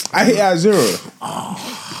 I hit it at 0.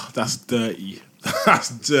 That's dirty. That's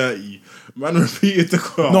dirty. Man repeated the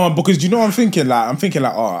question. No, because do you know what I'm thinking?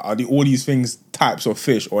 Like, are all these things types of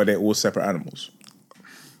fish, or are they all separate animals?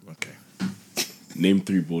 Okay. Name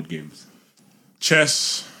 3 board games.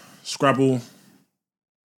 Chess, Scrabble,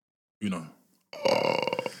 Uno.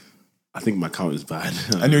 I think my count is bad.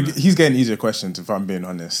 And he's getting easier questions, if I'm being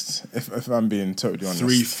honest. If I'm being totally honest.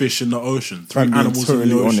 3 fish in the ocean. If 3 I'm being animals in the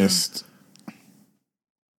totally ocean. honest.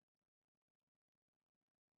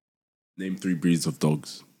 Name 3 breeds of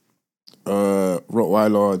dogs.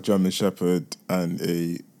 Rottweiler, German Shepherd, and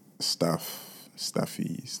a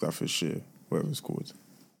Staffordshire, whatever it's called.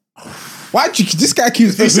 This guy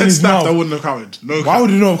keeps If he opening said his staff, mouth? that wouldn't have counted. No. Why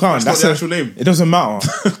would it not count? That's not the actual name. It doesn't matter.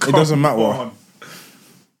 It doesn't Come matter. on.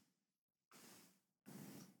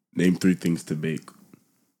 Name 3 things to bake.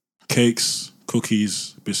 Cakes,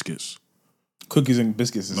 cookies, biscuits. Cookies and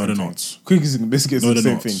biscuits is the No, same they're thing. not. Cookies and biscuits No, is the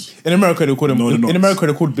they're same not. thing. In America, they call them. No, they're in not. America,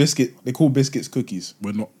 they call biscuit. They call biscuits cookies.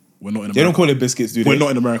 We're not in America. They don't call it biscuits, do they? We're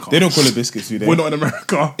not in America. They don't call it biscuits, do they? We're not in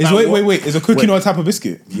America. Wait. Is a cookie not a type of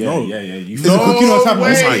biscuit? Yeah. You Is a cookie not a type of way.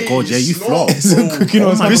 biscuit? Oh my god, yeah, you flop. Is a cookie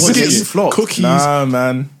not a type of Biscuits, biscuit? flop. cookies. Nah,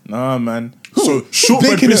 man. So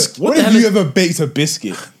shortbread Baking biscuit. When have you ever baked a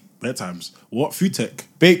biscuit? Bedtimes. What? Food tech.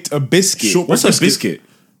 Baked a biscuit? Shortbread What's a biscuit?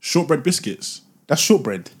 Shortbread biscuits. That's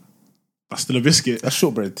shortbread. That's still a biscuit. That's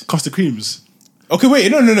shortbread. Custard creams. Okay,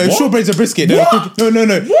 wait, no. If shortbread's a biscuit, then What? no.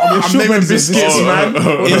 If I'm shortbread naming is a biscuits, biscuit, man.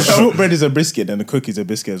 If shortbread is a biscuit, then the cookie's a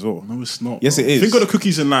biscuit as well. No, it's not. Yes, bro. it is. Think of the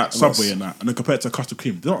cookies in that Subway and that, and then compare it to custard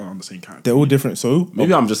cream. They're not on the same category. They're all different. So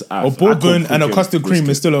Maybe I'm just a bourbon and a custard cream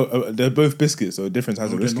is still they're both biscuits. So the difference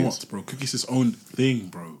has No, a they're biscuits. not, bro. Cookies is its own thing,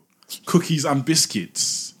 bro. Cookies and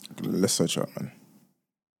biscuits. Let's search up, man.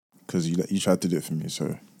 Because you tried to do it for me,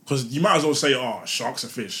 so Because you might as well say, sharks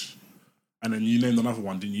and fish. And then you named another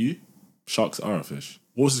one, didn't you? Sharks are a fish.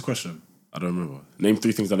 What was the question? I don't remember. Name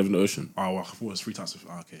 3 things that live in the ocean. Oh, well, I thought it was 3 types of...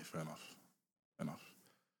 okay, fair enough. I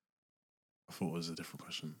thought it was a different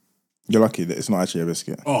question. you're lucky that it's not actually a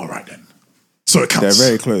biscuit. Oh, right then. So it counts. They're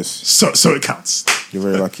very close. So it counts. You're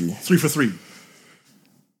very lucky. 3 for 3.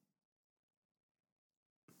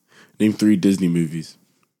 Name 3 Disney movies.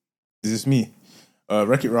 Is this me?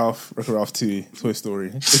 Wreck-It Ralph 2, Toy Story.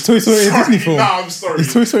 Is Toy Story a Disney film? Nah, I'm sorry.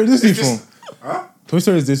 Is Toy Story a Disney It's just- film? Huh? Toy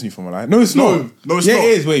Story is Disney film, I lie. No, it's No, not. no, it's yeah, not.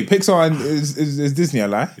 it is. Wait, Pixar is Disney, I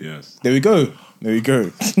lie. Yes. There we go.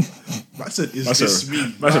 I said, is this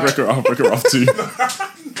me? That's a record off too.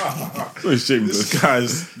 So shameless. This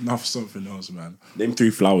guy's not something else, man. Name 3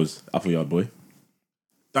 flowers. Appleyard boy.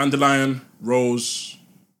 Dandelion, rose,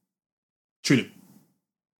 tulip.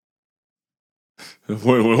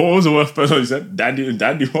 What was the worst person you said? Dandy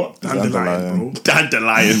what? Dandelion, bro.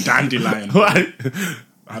 Dandelion. Why?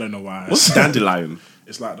 I don't know why. What's dandelion?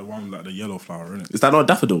 It's like the one, like the yellow flower, isn't it? Is that not a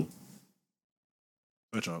daffodil?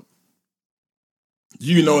 Search up.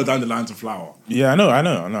 You know a dandelion's a flower. Yeah, I know.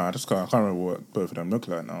 I just can't remember what both of them look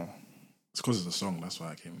like now. It's because it's a song. That's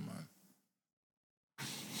why it came in mind.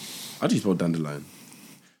 How do you spell dandelion?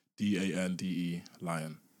 Dande,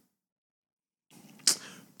 lion.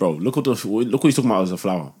 Bro, look what he's talking about as a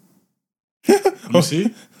flower. Let me see.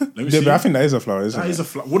 Yeah, but I think that is a flower, isn't That it? is a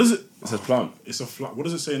flower. What is it? It says plant. It's a flower. What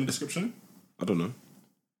does it say in the description? I don't know.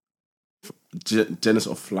 Genus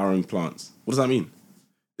of flowering plants. What does that mean?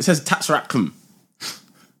 It says taxaracum.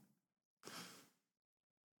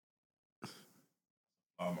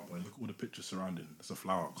 Oh my boy, look at all the pictures surrounding. That's a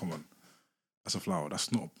flower. Come on. That's a flower.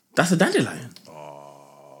 That's not. That's a dandelion.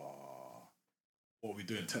 What are we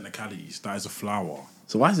doing? Technicalities. That is a flower.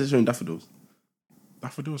 So why is it showing daffodils?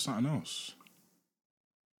 Daffodil is something else.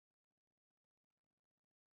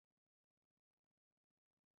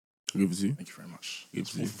 Give it to you. Thank you very much. Give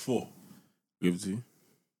It's it to 4 you. for 4. Give it to you.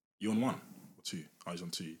 You on 1. Or 2. Oh, he's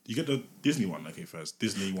on 2. You get the Disney one. Okay, first.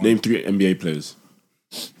 Disney one. Name 3 NBA players.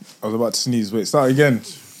 I was about to sneeze. Wait, start again.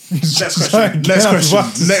 Next question. Next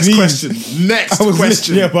question. Next question. Next I was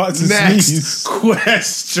question. literally about to Next sneeze.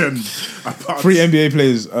 question. 3 NBA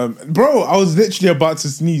players. Bro, I was literally about to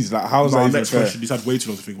sneeze. Like, how's that even next fair? question. He's had way too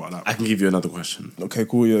long to think about that. I can give you another question. Okay,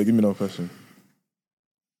 cool. Yeah, give me another question.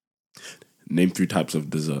 Name 3 types of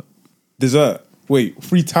dessert. Dessert. Wait,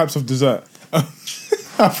 3 types of dessert.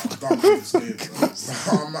 I'm done with this game,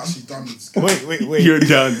 bro. I'm actually done with this game. Wait. You're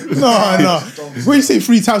done. No. When you say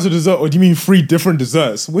 3 types of dessert, or do you mean 3 different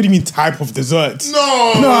desserts? What do you mean type of dessert?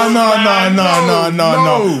 No.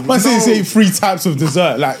 Man, say 3 types of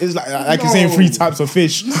dessert. Like it's like you're saying 3 types of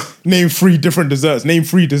fish. Name 3 different desserts. Name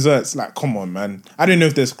 3 desserts. Like, come on, man. I don't know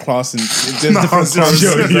if there's class and if there's different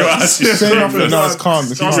classes. Say nothing. No, it's calm.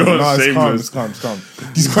 It's calm. No, it's calm.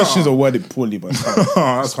 These questions are worded poorly, but it's calm.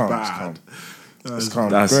 That's bad. It's calm.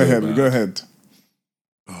 That's Go so ahead. bad. Go ahead.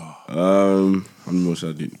 How many more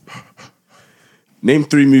should I do? Name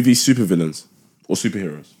 3 movie supervillains or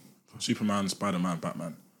superheroes. Superman, Spider-Man,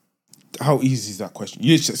 Batman. How easy is that question?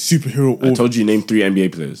 You just said superhero. I told you name 3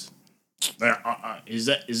 NBA players. Is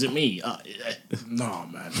it me? No,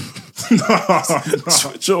 man.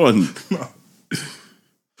 Switch on.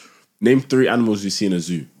 Name 3 animals you see in a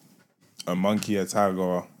zoo. A monkey, a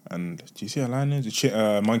tiger, and do you see a lion?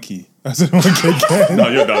 A monkey. I said monkey again. No,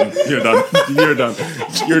 you're done. You're done. You're done.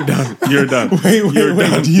 You're done. You're done. Wait.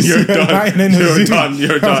 Do you see a lion in a zoo? You're done.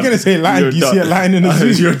 You're done. I was gonna say lion. Do you see a lion in a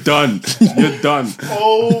zoo? You're done. You're done.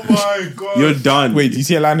 Oh my god. You're done. Wait, do you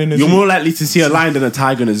see a lion in a zoo? You're more likely to see a lion than a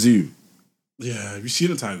tiger in a zoo. Yeah, have you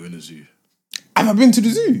seen a tiger in the zoo? Have I been to the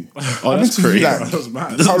zoo? Oh, that's I've been to the zoo, crazy. like, That was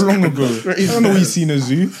mad. how long ago? I don't know what you see in a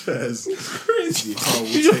zoo. That's crazy. Oh, we'll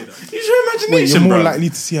Use your take that. imagination, Wait, you're more bro. likely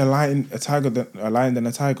to see a lion than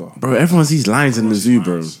a tiger. Bro, everyone sees lions in the zoo,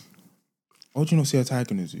 bro. Why would you not see a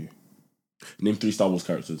tiger in the zoo? Name 3 Star Wars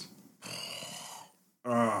characters.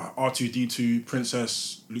 R2D2,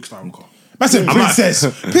 Princess, Luke Skywalker. I said princess.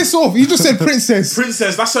 Piss off. You just said princess.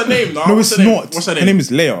 Princess, that's her name, no? No, it's not. What's her name? Her name is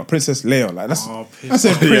Leia. Princess Leia. Like that's. Oh, I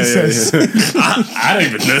said princess. I don't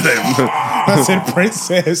even know them. I said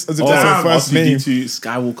princess as if that's Damn, her first name. R2D2,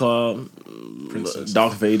 Skywalker, Princess.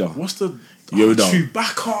 Darth Vader. What's the... Yoda.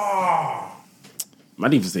 Chewbacca.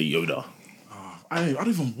 Might even say Yoda. I don't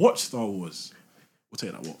even watch Star Wars. We'll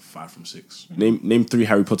take that, 5 from 6? Name 3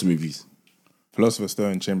 Harry Potter movies. Philosopher's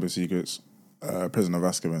Stone, Chamber of Secrets, Prisoner of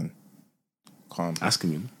Azkaban. Calm.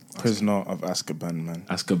 Azkaban. Prisoner of Azkaban, man.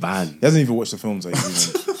 Azkaban. He hasn't even watched the films. Like,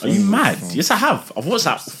 even. Are you mad? Yes, I have. I've watched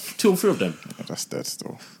that 2 or 3 of them. That's dead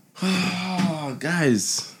still. Oh,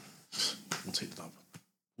 guys. We'll take the dub.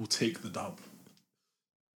 We'll take the dub.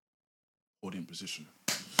 Audience position.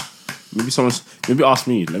 Maybe ask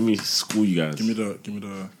me. Let me school you guys. Give me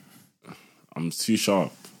the... I'm too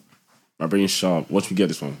sharp. My brain's sharp. Watch me get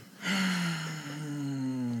this one.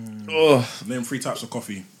 Name 3 types of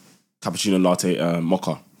coffee. Cappuccino, latte,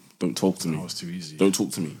 mocha. Don't talk to me. That was too easy. Don't talk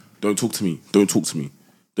to me. Don't talk to me. Don't talk to me.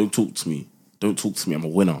 Don't talk to me. Don't talk to me. I'm a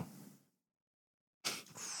winner.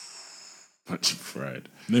 Much fried.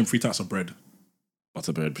 Name 3 types of bread.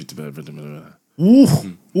 Butter bread, pita bread, bread. Ooh,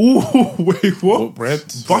 wait, what? Bread.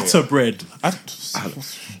 Butter bread.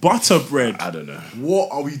 Butter bread. I don't know. What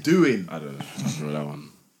are we doing? I don't know. I don't know that one.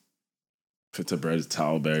 Pita bread,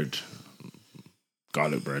 towel bread,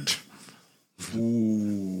 garlic bread.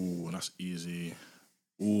 Ooh, that's easy.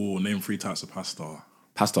 Ooh, name 3 types of pasta.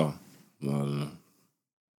 Pasta. No, I don't know.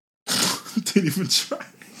 Didn't even try.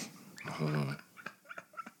 I don't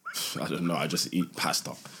know. I just eat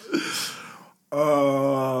pasta.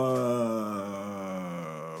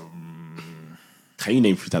 Can you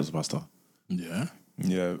name 3 types of pasta? Yeah.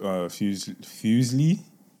 Yeah, fusilli,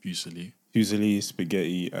 Fusilli.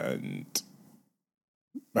 spaghetti, and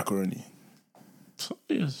macaroni.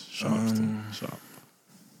 Yes, sharp.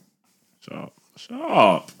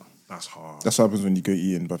 That's hard. That's what happens when you go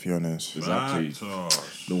eating, but be honest. Exactly.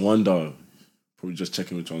 Gosh. No wonder. Probably just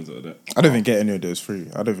checking which ones are there. I don't even get any of those free.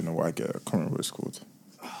 I don't even know what I get. I can't remember what it's called.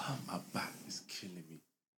 My back is killing me.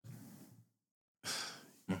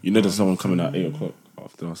 You know there's someone coming at 8 o'clock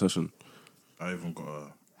after our session. I even got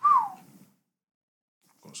a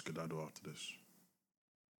skedaddle after this.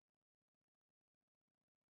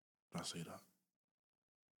 Did I say that?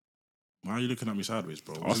 Why are you looking at me sideways,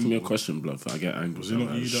 bro? Ask me a question, blood. I get angry. Was it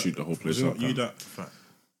not I you shoot that? the whole Was place it up. not you that? Fact.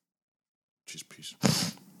 Jeez, peace.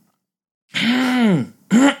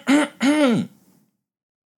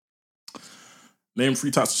 Name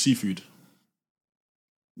 3 types of seafood.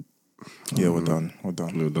 Yeah, we're done. We're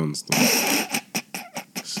done. No, done.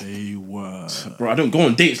 They were. Bro, I don't go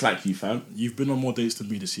on dates like you, fam. You've been on more dates than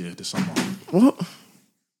me this summer. What?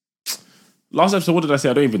 Last episode, what did I say?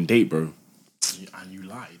 I don't even date, bro. And you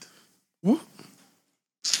lied. What?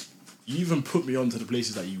 You even put me onto the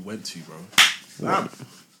places that you went to, bro. I was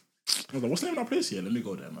like, what's the name of that place here? Let me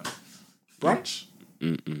go there, man. Brunch?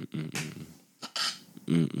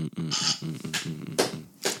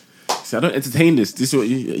 See, I don't entertain this. This is what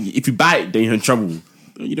if you buy it, then you're in trouble.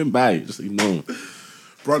 You don't buy it, just ignore.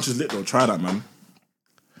 Brunch is lit though. Try that, man.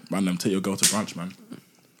 Man, take your girl to brunch, man.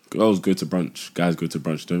 Girls go to brunch. Guys go to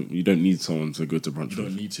brunch. You don't need someone to go to brunch. You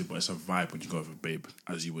don't need to, but it's a vibe when you go with a babe,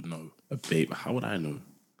 as you would know. A babe? How would I know?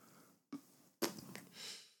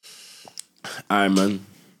 Alright, man.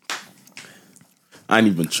 I ain't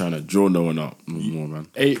even trying to draw no one up more, man.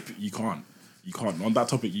 Ape, you can't. You can't. On that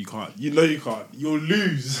topic, you can't. You know you can't. You'll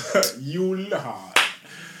lose. You'll lose.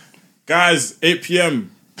 Guys, 8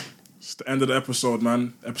 p.m. It's the end of the episode,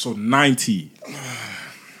 man. Episode 90.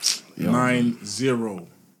 90.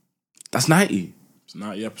 That's 90. It's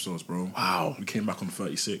 90 episodes, bro. Wow. We came back on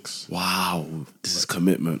 36. Wow. This is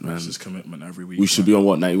commitment, man. This is commitment every week. We should be on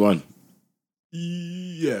what, 91?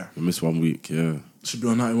 Yeah. We missed 1 week, yeah. Should be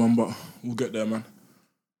on 91, but we'll get there, man.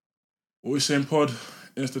 What we saying, pod?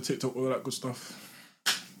 Insta, TikTok, all that good stuff.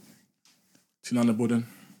 Tina in the building.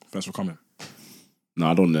 Thanks for coming. No,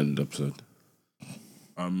 I don't end the episode.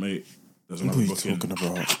 Mate, there's What another are you booking. talking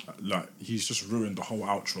about? Like, he's just ruined the whole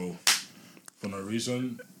outro for no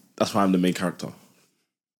reason. That's why I'm the main character.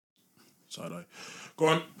 So, go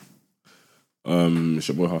on. It's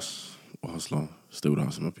your boy Hustler. Still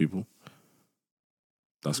dancing, my people.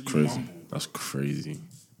 That's crazy. mumble, That's crazy.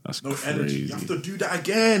 That's No crazy. energy. You have to do that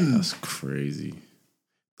again. That's crazy.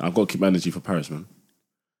 I've got to keep my energy for Paris, man.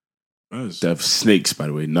 Yes. They have snakes, by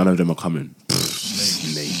the way. None of them are coming.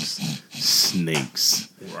 Snakes.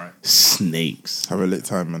 All right. Snakes. Have a lit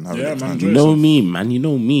time, man. Have Yeah, a lit man. time. You know me, man. You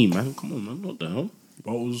know me, man. Come on, man. What the hell?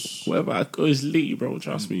 Bottles. Wherever I go is lit, bro.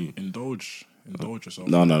 Trust me. Indulge yourself.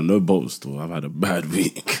 No boats, though. I've had a bad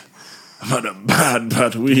week. I've had a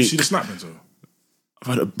bad You week. see the snap into? I've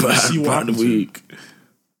had a see what bad happened to you? week.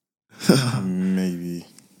 Maybe.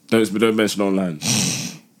 Don't mention online.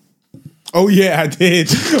 Oh yeah, I did.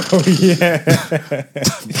 Oh yeah.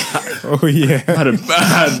 Oh yeah. I had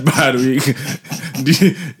a bad week.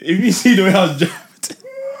 If you see the way I was dressed,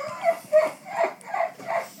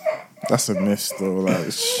 That's a miss though. Like,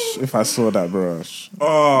 if I saw that, bro.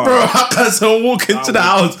 bro, how can someone walk into the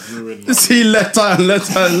house? See left hand.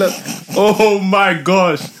 Oh my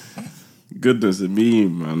gosh. Goodness me,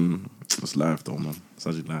 man. It's life though, man. It's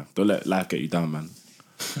actually life. Don't let life get you down, man.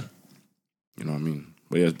 You know what I mean?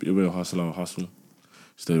 But yeah, we're hustle.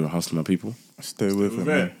 Stay with hustle, my people. Stay with it,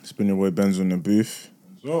 man. It's been your boy Benzo in the booth.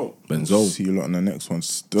 So, Benzo. See you lot on the next one.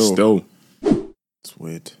 Still. It's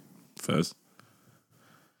weird. First.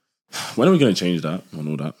 When are we going to change that and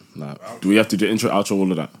all that? Like, do we have to do intro, outro, all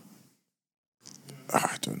of that?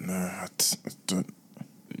 I don't know. I don't.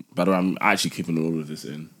 By the way, I'm actually keeping all of this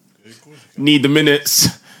in. Need the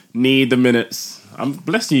minutes. I'm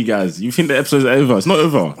blessing you guys. You think the episode's over? It's not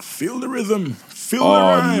over. feel the rhythm. Feel the Oh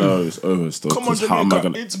rhyme. no, it's over still. Come on, 'Cause how am I Jamaica.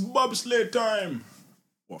 gonna? It's bobsleigh time.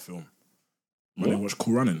 What film? When they watch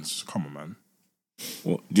Cool Runnings. Come on, man.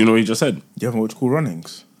 What? Do you know what you just said? You haven't watched Cool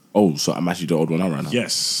Runnings? Oh, so I'm actually the old one out right now.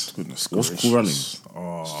 Yes. Goodness What's gracious. Cool Runnings?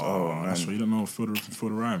 Oh, that's what you don't know. Feel the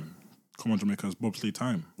rhyme. Come on, Jamaica. It's bobsleigh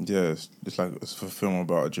time. Yeah, it's like it's a film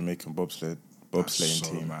about a Jamaican bobsleighing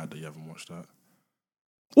So team. mad that you haven't watched that.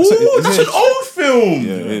 Ooh, that's an old film.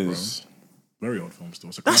 Yeah, it bro. is. Very old film still.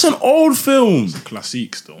 It's a That's an old film.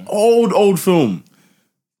 classic still. Old film.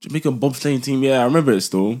 Jamaican bobsleighing team. Yeah, I remember it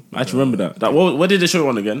still. I actually remember that. That where did they show it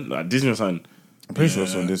on again? Like Disney or something? I'm pretty sure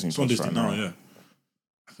it's on Disney. It's on Plus Disney right now, yeah.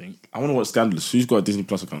 I think. I want to watch Scandalous. Who's got a Disney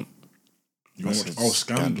Plus account? You want to watch?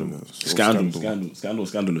 Scandal.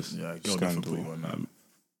 Scandalous. Yeah, girl Scandal. definitely put you on that.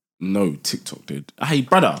 No, TikTok did. Hey,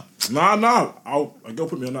 brother. Nah. A girl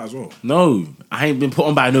put me on that as well. No, I ain't been put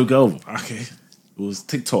on by no girl. Okay. It was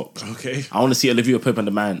TikTok. Okay. I want to see Olivia Pope and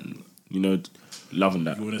the man, loving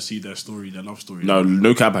that. You want to see their story, their love story?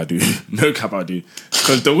 No cap I do. No cap I do.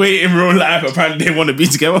 Because the way in real life apparently they want to be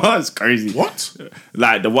together, it's crazy. What?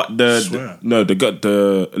 Like the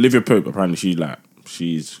Olivia Pope apparently she's like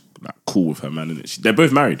cool with her man, innit? They're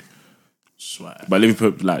both married. Swear. But Olivia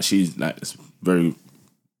Pope, like, she's like, it's very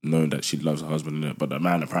known that she loves her husband, innit? But the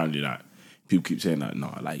man apparently, like, people keep saying like,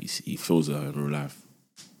 no, like he feels her in real life.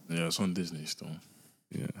 Yeah, it's on Disney still.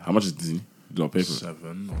 Yeah. How much is Disney? You got to pay for it?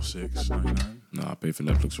 7 or 6.99. Nah, I pay for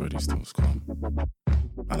Netflix already still. It's calm.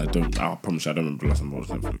 And I promise you, I don't remember the last time I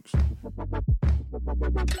watched Netflix.